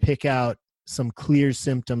can pick out some clear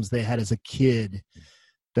symptoms they had as a kid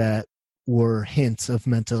that were hints of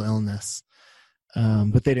mental illness.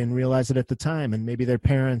 But they didn't realize it at the time, and maybe their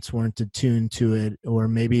parents weren't attuned to it, or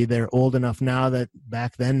maybe they're old enough now that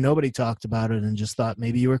back then nobody talked about it and just thought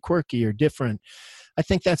maybe you were quirky or different. I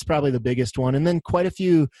think that's probably the biggest one. And then quite a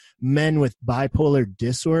few men with bipolar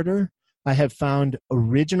disorder I have found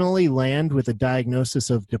originally land with a diagnosis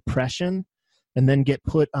of depression and then get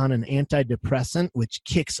put on an antidepressant, which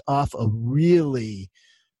kicks off a really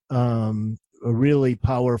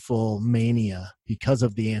powerful mania because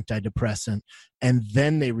of the antidepressant. And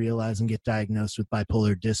then they realize and get diagnosed with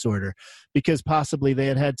bipolar disorder because possibly they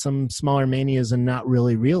had some smaller manias and not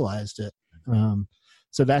really realized it.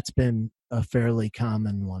 So that's been a fairly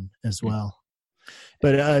common one as well.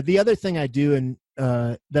 But the other thing I do and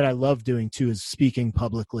that I love doing too is speaking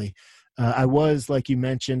publicly. I was, like you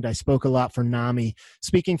mentioned, I spoke a lot for NAMI.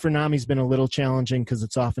 Speaking for NAMI has been a little challenging because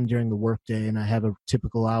it's often during the workday and I have a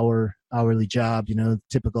typical hourly job,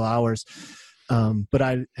 typical hours. But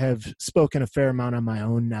I have spoken a fair amount on my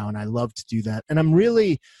own now, and I love to do that. And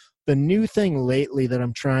the new thing lately that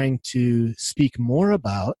I'm trying to speak more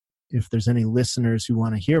about, if there's any listeners who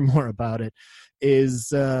want to hear more about it,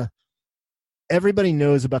 is everybody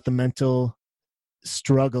knows about the mental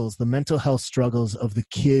health struggles of the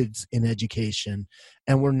kids in education,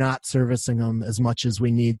 and we're not servicing them as much as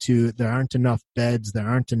we need to. There aren't enough beds. There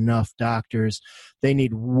aren't enough doctors. They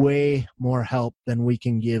need way more help than we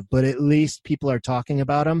can give, but at least people are talking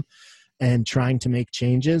about them and trying to make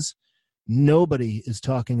changes. Nobody is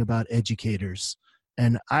talking about educators.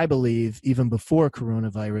 And I believe even before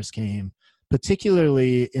coronavirus came,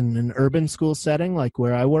 particularly in an urban school setting like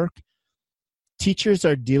where I work, teachers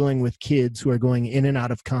are dealing with kids who are going in and out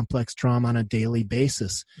of complex trauma on a daily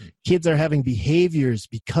basis. Kids are having behaviors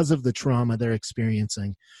because of the trauma they're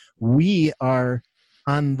experiencing. We are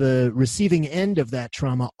on the receiving end of that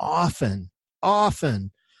trauma often.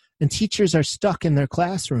 And teachers are stuck in their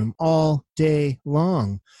classroom all day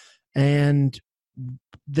long, and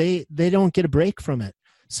they don't get a break from it.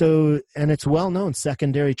 So, and it's well known,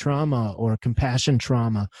 secondary trauma or compassion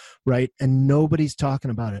trauma, right? And nobody's talking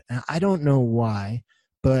about it. And I don't know why,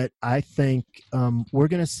 but I think we're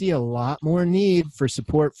going to see a lot more need for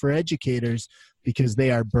support for educators because they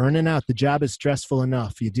are burning out. The job is stressful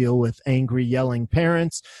enough. You deal with angry, yelling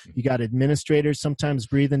parents. You got administrators sometimes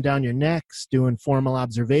breathing down your necks, doing formal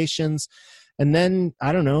observations. And then,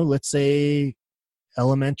 I don't know, let's say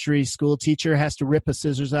elementary school teacher has to rip a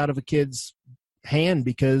scissors out of a kid's hand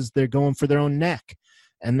because they're going for their own neck.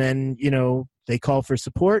 And then, they call for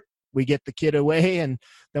support. We get the kid away, and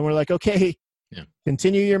then we're like, okay,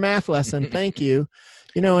 continue your math lesson. Thank you.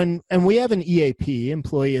 And we have an EAP,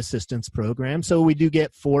 Employee Assistance Program. So we do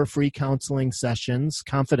get 4 free counseling sessions,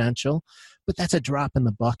 confidential, but that's a drop in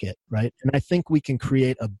the bucket, right? And I think we can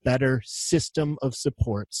create a better system of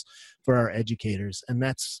supports for our educators. And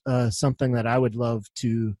that's something that I would love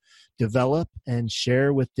to develop and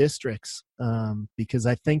share with districts because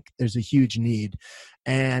I think there's a huge need.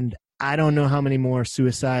 And I don't know how many more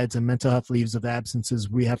suicides and mental health leaves of absences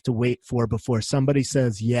we have to wait for before somebody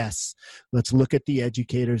says, yes, let's look at the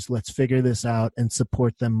educators, let's figure this out and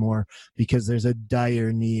support them more, because there's a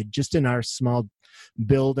dire need. Just in our small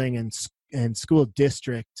building and school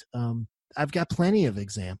district, I've got plenty of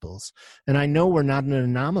examples. And I know we're not an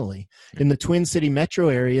anomaly. In the Twin City metro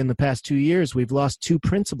area in the past 2 years, we've lost 2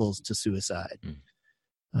 principals to suicide.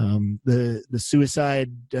 The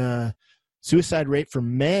suicide rate for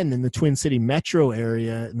men in the Twin City metro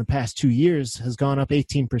area in the past 2 years has gone up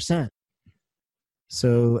 18%.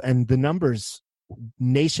 So, and the numbers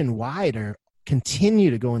nationwide continue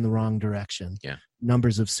to go in the wrong direction.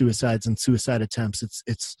 Numbers of suicides and suicide attempts.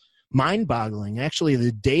 It's mind-boggling. Actually,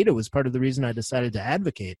 the data was part of the reason I decided to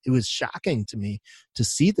advocate. It was shocking to me to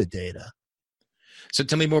see the data. So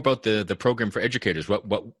tell me more about the program for educators.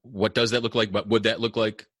 What does that look like? What would that look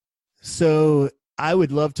like? So I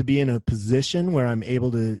would love to be in a position where I'm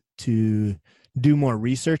able to do more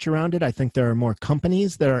research around it. I think there are more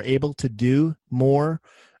companies that are able to do more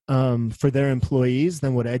for their employees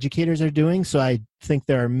than what educators are doing. So I think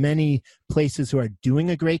there are many places who are doing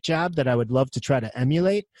a great job that I would love to try to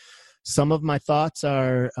emulate. Some of my thoughts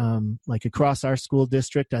are like across our school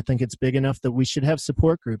district, I think it's big enough that we should have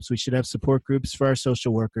support groups. We should have support groups for our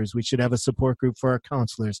social workers. We should have a support group for our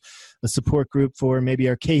counselors, a support group for maybe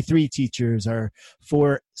our K-3 teachers, our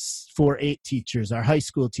 4-8 teachers, our high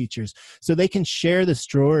school teachers, so they can share the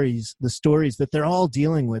stories that they're all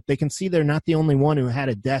dealing with. They can see they're not the only one who had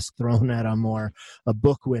a desk thrown at them or a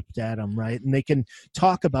book whipped at them, right? And they can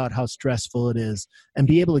talk about how stressful it is and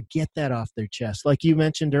be able to get that off their chest. Like you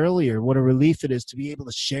mentioned earlier, what a relief it is to be able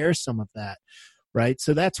to share some of that, right?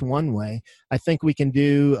 So that's one way. I think we can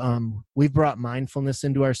do, we've brought mindfulness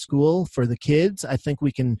into our school for the kids. I think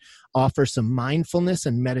we can offer some mindfulness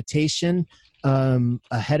and meditation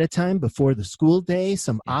ahead of time before the school day,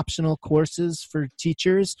 some optional courses for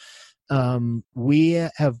teachers. We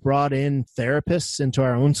have brought in therapists into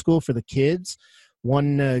our own school for the kids.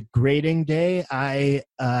 One grading day, I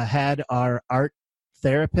had our art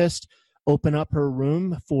therapist open up her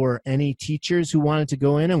room for any teachers who wanted to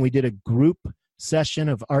go in, and we did a group session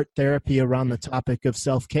of art therapy around the topic of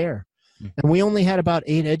self-care. And we only had about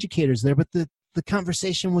 8 educators there, but the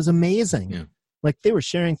conversation was amazing. Like they were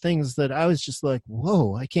sharing things that I was just like,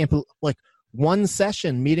 whoa, I can't believe, like one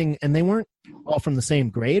session meeting, and they weren't all from the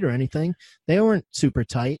same grade or anything. They weren't super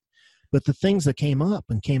tight, but the things that came up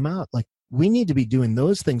and came out, like, we need to be doing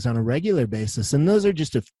those things on a regular basis. And those are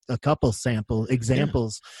just a couple sample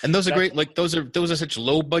examples. And those are great. Like those are such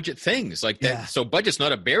low budget things like that. Yeah. So budget's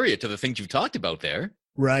not a barrier to the things you've talked about there.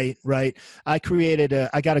 Right. I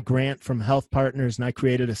got a grant from Health Partners, and I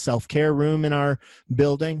created a self-care room in our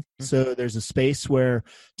building. So there's a space where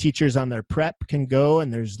teachers on their prep can go,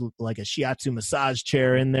 and there's like a shiatsu massage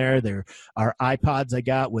chair in there. There are iPods I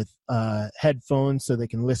got with headphones so they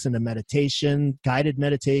can listen to meditation, guided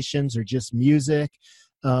meditations, or just music,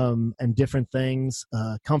 and different things.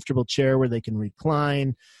 A comfortable chair where they can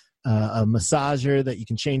recline. A massager that you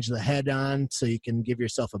can change the head on so you can give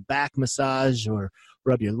yourself a back massage or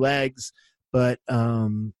rub your legs. But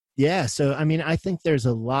so I mean, I think there's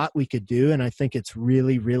a lot we could do, and I think it's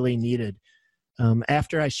really, really needed.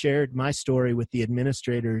 After I shared my story with the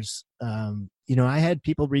administrators, I had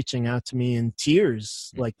people reaching out to me in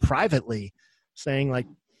tears, like privately, saying like,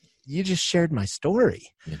 you just shared my story.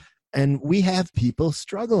 Yeah. And we have people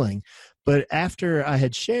struggling. But after I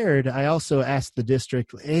had shared, I also asked the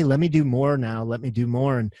district, hey, let me do more now. Let me do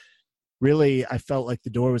more. And really, I felt like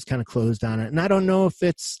the door was kind of closed on it. And I don't know if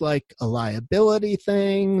it's like a liability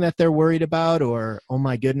thing that they're worried about, or, oh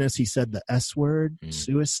my goodness, he said the S word,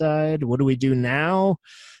 suicide. What do we do now?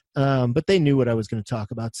 But they knew what I was going to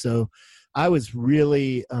talk about. So I was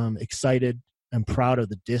really excited and proud of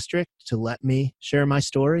the district to let me share my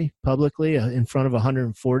story publicly in front of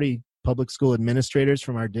 140 public school administrators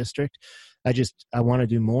from our district. I want to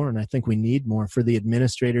do more, and I think we need more for the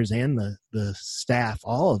administrators and the staff,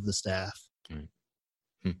 all of the staff.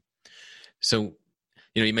 So,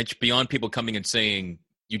 you mentioned beyond people coming and saying,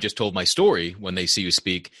 you just told my story when they see you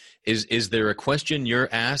speak, is there a question you're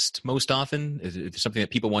asked most often? Is it something that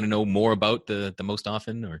people want to know more about the most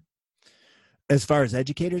often? Or as far as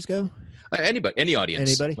educators go? Anybody, any audience.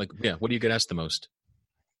 Anybody? Like, yeah, what do you get asked the most?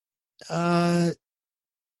 I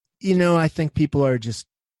think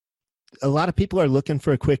a lot of people are looking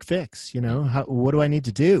for a quick fix. What do I need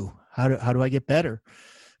to do? How do I get better?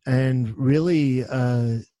 And really,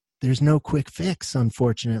 there's no quick fix,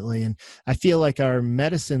 unfortunately. And I feel like our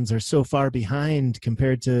medicines are so far behind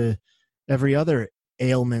compared to every other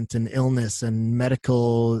ailment and illness and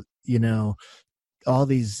medical, all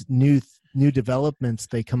these new developments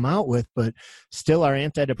they come out with. But still, our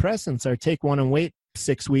antidepressants are take one and wait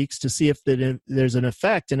 6 weeks to see if there's an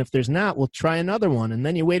effect. And if there's not, we'll try another one. And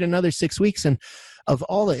then you wait another 6 weeks. And of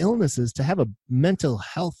all the illnesses, to have a mental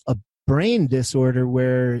health, a brain disorder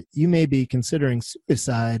where you may be considering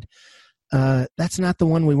suicide, that's not the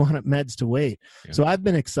one we want meds to wait. Yeah. So I've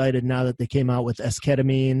been excited now that they came out with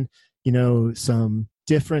esketamine, some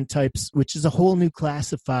different types, which is a whole new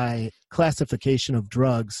classification of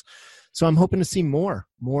drugs. So I'm hoping to see more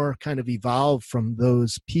kind of evolve from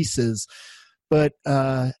those pieces. But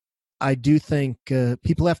I do think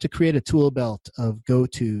people have to create a tool belt of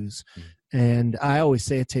go-tos. And I always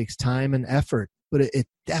say it takes time and effort, but it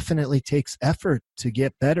definitely takes effort to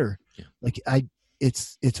get better. Yeah. Like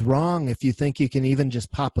it's wrong if you think you can even just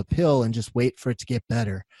pop a pill and just wait for it to get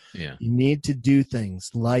better. Yeah. You need to do things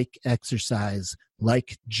like exercise,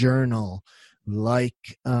 like journal,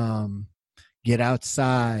 like get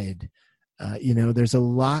outside. There's a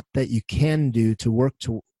lot that you can do to work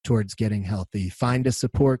towards getting healthy. Find a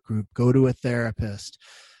support group, go to a therapist.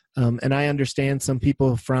 And I understand some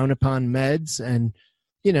people frown upon meds, and,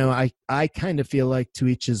 I kind of feel like to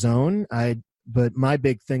each his own. But my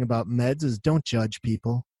big thing about meds is don't judge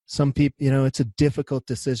people. Some people, it's a difficult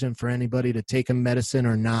decision for anybody to take a medicine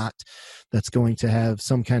or not that's going to have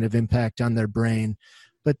some kind of impact on their brain.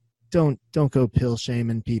 But don't go pill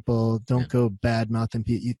shaming people. Don't go bad mouthing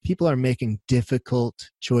people. People are making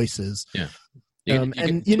difficult choices. Yeah.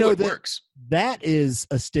 That works. That is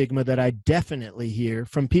a stigma that I definitely hear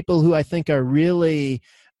from people who I think are really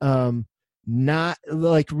not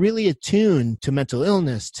like really attuned to mental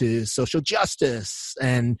illness, to social justice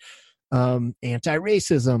and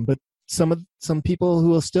anti-racism. But some people who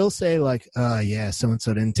will still say like,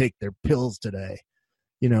 so-and-so didn't take their pills today,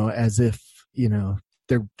 as if,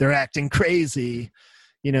 they're acting crazy,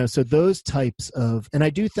 so those types of, and I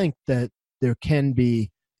do think that there can be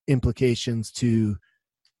implications to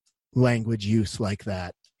language use like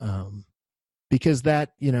that. Because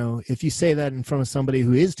that, if you say that in front of somebody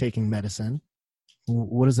who is taking medicine,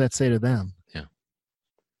 what does that say to them? Yeah.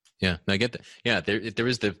 Yeah. I get that. Yeah. There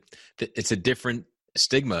is it's a different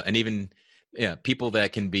stigma, and even, people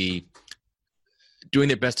that can be doing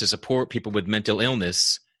their best to support people with mental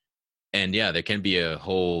illness. And there can be a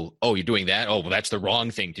whole, you're doing that. Oh, well, that's the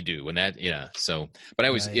wrong thing to do. And that, so, but I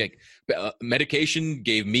was, medication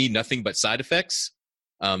gave me nothing but side effects.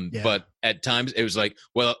 But at times it was like,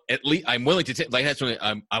 well, at least I'm willing to take, like, that's when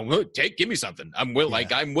I'm willing to take, give me something. I'm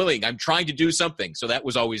willing, I'm trying to do something. So that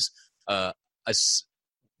was always,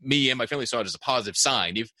 me and my family saw it as a positive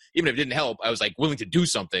sign. Even if it didn't help, I was like willing to do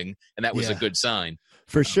something. And that was a good sign.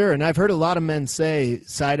 For sure. And I've heard a lot of men say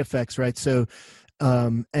side effects, right? So,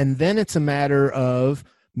 and then it's a matter of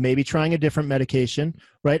maybe trying a different medication,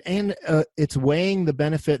 right? And it's weighing the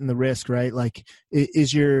benefit and the risk, right? Like,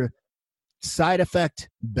 is your side effect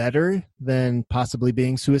better than possibly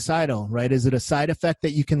being suicidal, right? Is it a side effect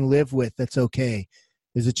that you can live with that's okay?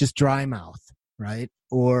 Is it just dry mouth, right?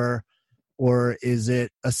 Or is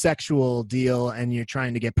it a sexual deal and you're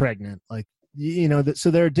trying to get pregnant? Like,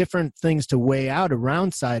 so there are different things to weigh out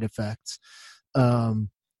around side effects. I've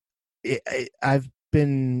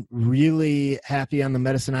been really happy on the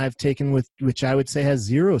medicine I've taken which I would say has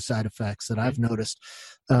zero side effects that I've noticed.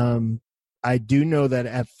 I do know that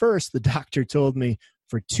at first the doctor told me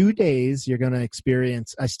for 2 days, you're going to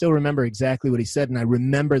experience, I still remember exactly what he said, and I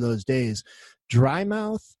remember those days, dry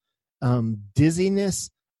mouth,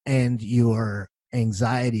 dizziness, and your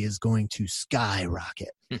anxiety is going to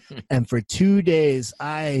skyrocket. And for 2 days,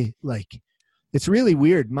 it's really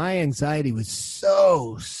weird. My anxiety was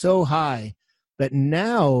so high, but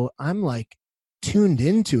now I'm like tuned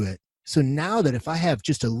into it. So now that if I have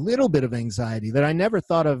just a little bit of anxiety that I never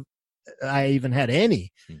thought of, I even had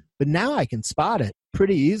any, but now I can spot it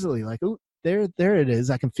pretty easily. Like, oh, there it is.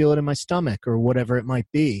 I can feel it in my stomach or whatever it might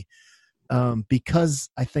be. Because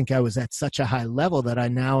I think I was at such a high level that I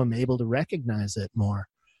now am able to recognize it more.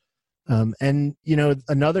 And,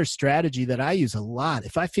 another strategy that I use a lot,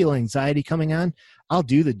 if I feel anxiety coming on, I'll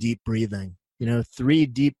do the deep breathing, 3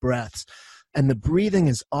 deep breaths. And the breathing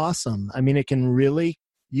is awesome. I mean,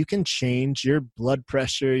 you can change your blood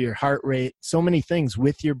pressure, your heart rate, so many things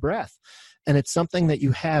with your breath. And it's something that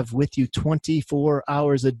you have with you 24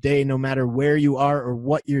 hours a day, no matter where you are or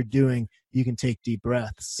what you're doing, you can take deep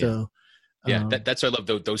breaths. So, yeah, that's what I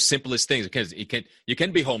love, those simplest things, because you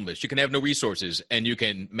can be homeless, you can have no resources, and you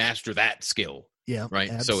can master that skill. Yeah, right.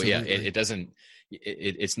 Absolutely. So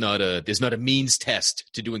it's not there's not a means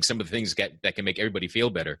test to doing some of the things that can make everybody feel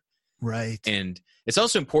better. Right. And it's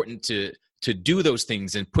also important to do those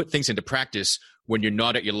things and put things into practice when you're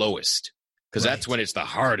not at your lowest, because that's when it's the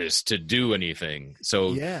hardest to do anything.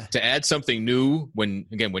 So to add something new when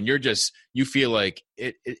you're you feel like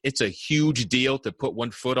it's a huge deal to put one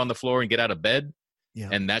foot on the floor and get out of bed. Yeah.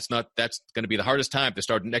 And that's going to be the hardest time to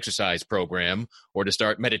start an exercise program or to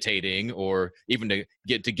start meditating or even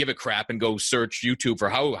to give a crap and go search YouTube for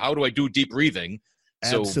how do I do deep breathing.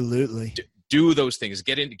 Absolutely. So do those things,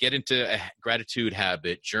 get into a gratitude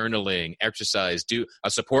habit, journaling, exercise, do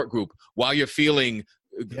a support group while you're feeling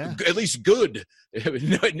at least good.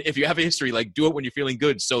 If you have a history, like, do it when you're feeling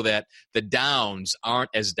good so that the downs aren't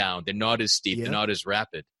as down. They're not as steep. They're not as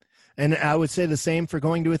rapid. And I would say the same for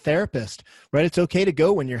going to a therapist, right? It's okay to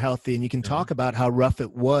go when you're healthy, and you can talk about how rough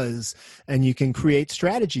it was, and you can create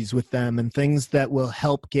strategies with them and things that will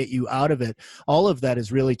help get you out of it. All of that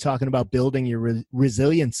is really talking about building your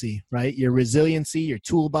resiliency, right? Your resiliency, your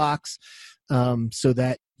toolbox, so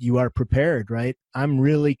that you are prepared, right? I'm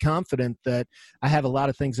really confident that I have a lot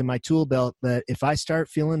of things in my tool belt that if I start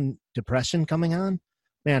feeling depression coming on,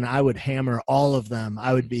 man, I would hammer all of them.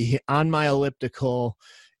 I would be on my elliptical,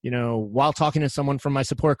 while talking to someone from my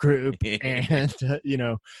support group, and,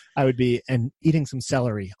 I would be eating some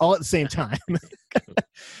celery all at the same time.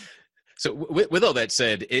 So with all that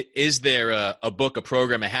said, is there a book, a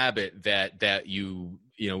program, a habit that you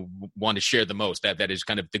want to share the most, that is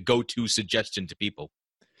kind of the go-to suggestion to people?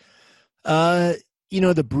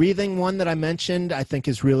 The breathing one that I mentioned, I think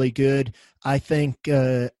is really good. I think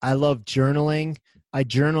I love journaling. I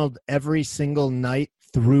journaled every single night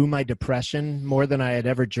through my depression, more than I had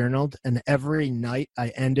ever journaled. And every night I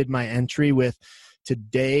ended my entry with,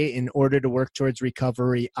 today, in order to work towards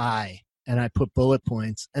recovery, and I put bullet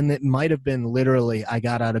points. And it might have been literally, I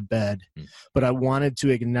got out of bed, but I wanted to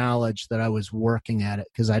acknowledge that I was working at it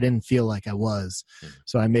because I didn't feel like I was.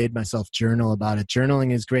 So I made myself journal about it.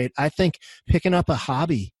 Journaling is great. I think picking up a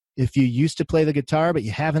hobby, if you used to play the guitar, but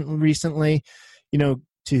you haven't recently,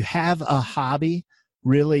 to have a hobby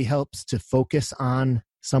really helps to focus on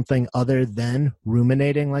something other than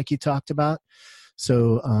ruminating, like you talked about.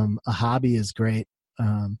 So a hobby is great.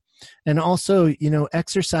 And also,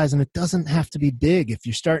 exercise, and it doesn't have to be big. If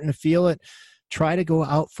you're starting to feel it, try to go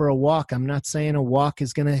out for a walk. I'm not saying a walk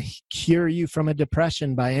is going to cure you from a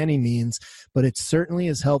depression by any means, but it certainly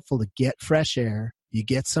is helpful to get fresh air. You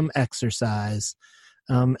get some exercise.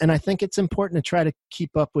 And I think it's important to try to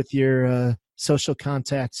keep up with your social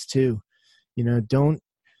contacts too. Don't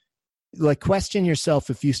question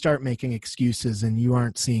yourself if you start making excuses and you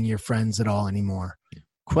aren't seeing your friends at all anymore.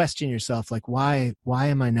 Question yourself, why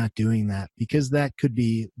am I not doing that? Because that could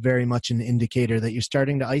be very much an indicator that you're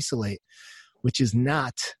starting to isolate, which is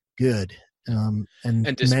not good. And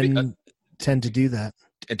men tend to do that.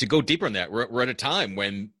 And to go deeper on that, we're at a time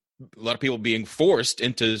when a lot of people are being forced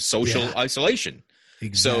into social isolation.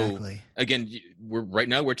 Exactly. So again,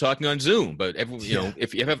 we're talking on Zoom, but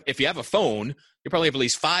if you have a phone, you probably have at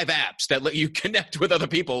least 5 apps that let you connect with other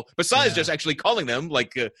people besides just actually calling them,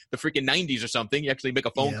 like the freaking 90s or something. You actually make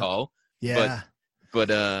a phone call. Yeah. But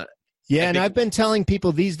and I've been telling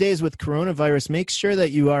people these days with coronavirus, make sure that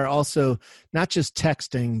you are also not just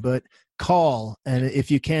texting, but call, and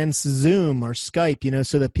if you can, Zoom or Skype,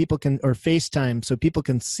 so that people can, or FaceTime, so people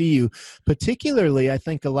can see you. Particularly, I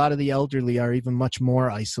think a lot of the elderly are even much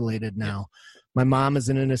more isolated now. My mom is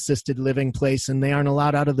in an assisted living place, and they aren't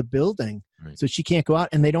allowed out of the building. Right. So she can't go out,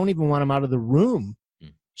 and they don't even want them out of the room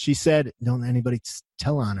she said, don't anybody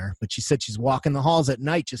tell on her, but she said she's walking the halls at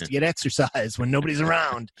night just to get exercise when nobody's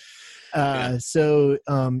around. So,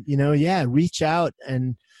 reach out.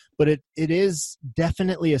 But it is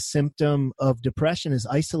definitely a symptom of depression is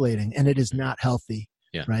isolating, and it is not healthy.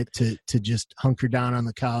 Yeah. Right. To just hunker down on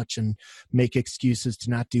the couch and make excuses to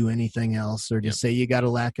not do anything else, or to say you got a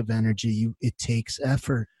lack of energy. It takes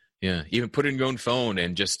effort. Yeah. Even put it in your own phone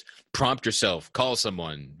and just prompt yourself, call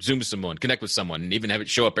someone, Zoom someone, connect with someone, and even have it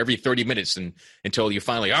show up every 30 minutes until you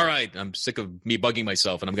finally, all right, I'm sick of me bugging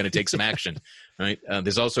myself and I'm going to take some action. Right.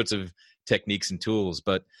 There's all sorts of techniques and tools,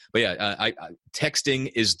 but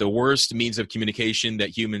texting is the worst means of communication that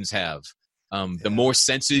humans have. The more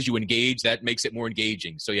senses you engage, that makes it more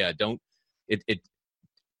engaging. So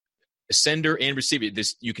sender and receiver,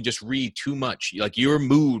 this, you can just read too much. Like your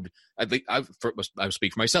mood, I'll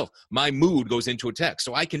speak for myself. My mood goes into a text.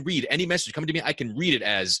 So I can read any message coming to me. I can read it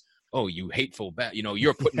as, oh, you hateful bat,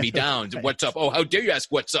 you're putting me down. Right. What's up? Oh, how dare you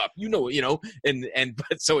ask what's up?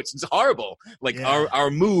 But so it's horrible. Like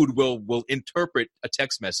our mood will interpret a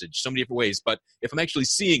text message so many different ways. But if I'm actually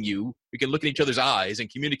seeing you, we can look at each other's eyes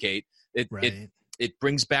and communicate. It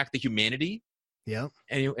brings back the humanity. Yeah.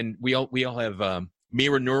 And we all have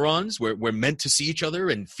mirror neurons. We're meant to see each other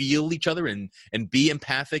and feel each other and be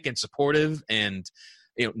empathic and supportive. And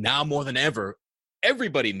now more than ever,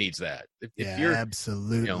 everybody needs that. If you're,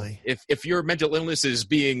 absolutely. If your mental illness is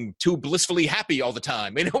being too blissfully happy all the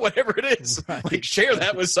time, whatever it is, like share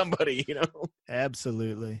that with somebody.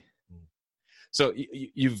 Absolutely. So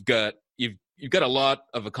you've got a lot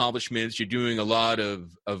of accomplishments. You're doing a lot of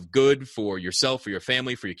good for yourself, for your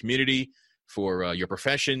family, for your community, for your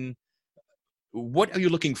profession. What are you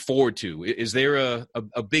looking forward to? Is there a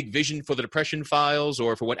big vision for the Depression Files,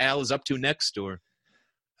 or for what Al is up to next? Or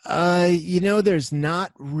there's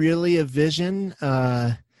not really a vision.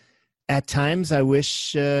 At times I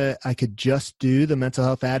wish I could just do the mental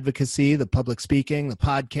health advocacy, the public speaking, the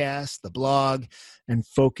podcast, the blog, and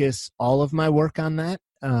focus all of my work on that.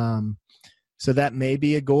 So that may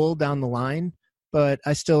be a goal down the line, but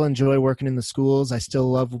I still enjoy working in the schools. I still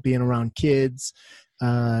love being around kids.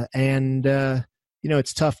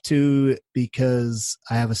 It's tough too, because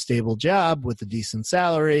I have a stable job with a decent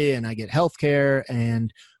salary and I get health care,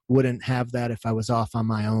 and wouldn't have that if I was off on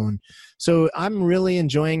my own. So I'm really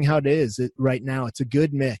enjoying how it is right now. It's a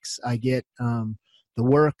good mix. I get the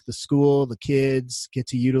work, the school, the kids, get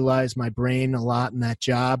to utilize my brain a lot in that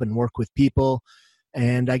job and work with people.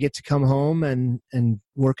 And I get to come home and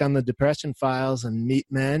work on the Depression Files and meet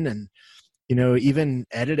men, and even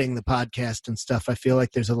editing the podcast and stuff. I feel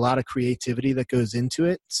like there's a lot of creativity that goes into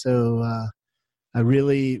it. So I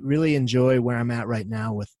really, really enjoy where I'm at right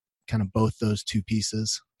now with kind of both those two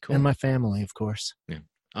pieces. Cool. And my family, of course. Yeah.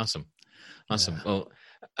 Awesome. Yeah. Well,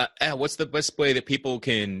 Al, what's the best way that people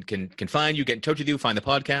can find you, get in touch with you, find the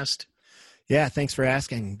podcast? Yeah. Thanks for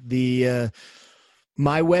asking.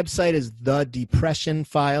 My website is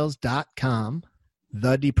thedepressionfiles.com.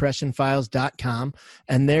 thedepressionfiles.com.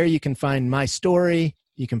 And there you can find my story.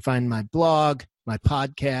 You can find my blog, my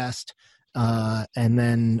podcast. And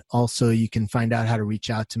then also you can find out how to reach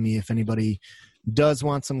out to me if anybody does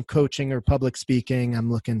want some coaching or public speaking.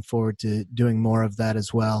 I'm looking forward to doing more of that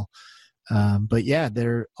as well. But yeah,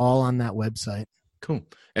 they're all on that website. Cool.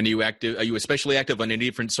 And are you especially active on any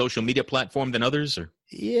different social media platform than others? Or?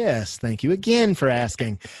 Yes. Thank you again for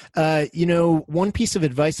asking. One piece of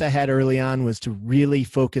advice I had early on was to really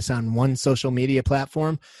focus on one social media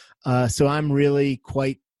platform. So I'm really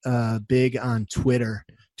quite big on Twitter.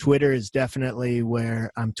 Twitter is definitely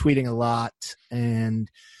where I'm tweeting a lot. And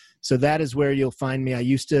so that is where you'll find me. I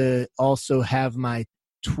used to also have my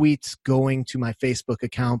tweets going to my Facebook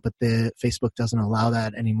account, but the Facebook doesn't allow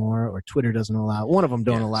that anymore, or Twitter doesn't allow it. One of them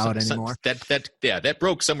don't allow it anymore. That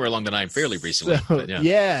broke somewhere along the line fairly recently. So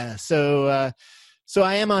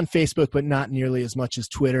I am on Facebook, but not nearly as much as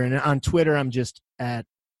Twitter. And on Twitter, I'm just at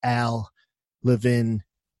Al Levin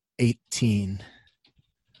 18.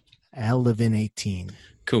 Al Levin 18.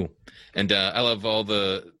 Cool. And I'll have all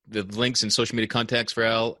the links and social media contacts for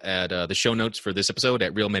Al at the show notes for this episode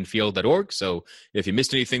at realmenfeel.org. So if you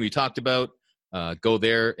missed anything we talked about, go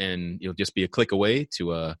there and you'll just be a click away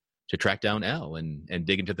to track down Al and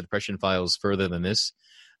dig into the Depression Files further than this.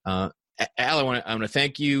 Al, I want to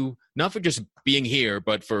thank you, not for just being here,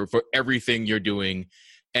 but for everything you're doing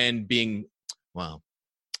and being,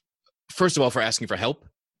 first of all, for asking for help.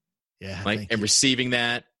 Yeah. And receiving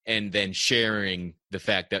that. And then sharing the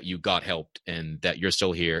fact that you got helped and that you're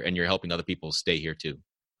still here and you're helping other people stay here too.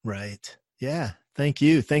 Right. Yeah. Thank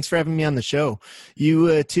you. Thanks for having me on the show.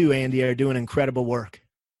 You too, Andy, are doing incredible work.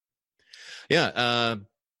 Yeah.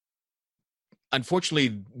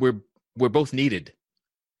 unfortunately, we're both needed.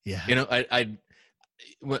 Yeah. You know, a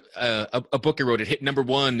book I wrote, it hit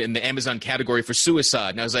 #1 in the Amazon category for suicide,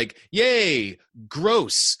 and I was like, "Yay,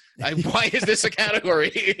 gross! Why is this a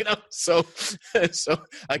category?" You know, so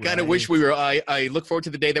I kind of wish we were. I look forward to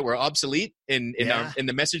the day that we're obsolete in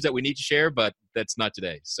the message that we need to share, but that's not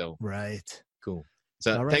today. So right, cool.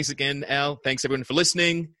 So thanks again, Al. Thanks everyone for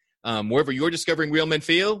listening. Wherever you're discovering Real Men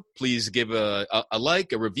Feel, please give a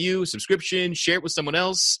like, a review, subscription, share it with someone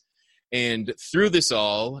else. And through this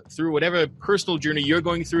all, through whatever personal journey you're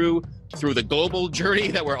going through the global journey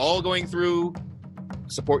that we're all going through,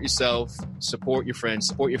 support yourself, support your friends,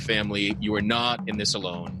 support your family. You are not in this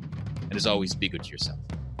alone. And as always, be good to yourself.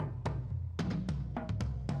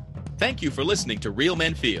 Thank you for listening to Real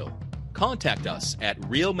Men Feel. Contact us at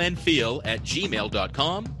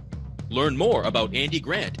realmenfeel@gmail.com. Learn more about Andy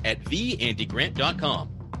Grant at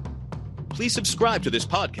theandygrant.com. Please subscribe to this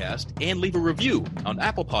podcast and leave a review on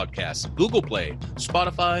Apple Podcasts, Google Play,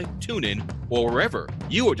 Spotify, TuneIn, or wherever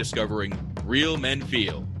you are discovering Real Men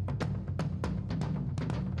Feel.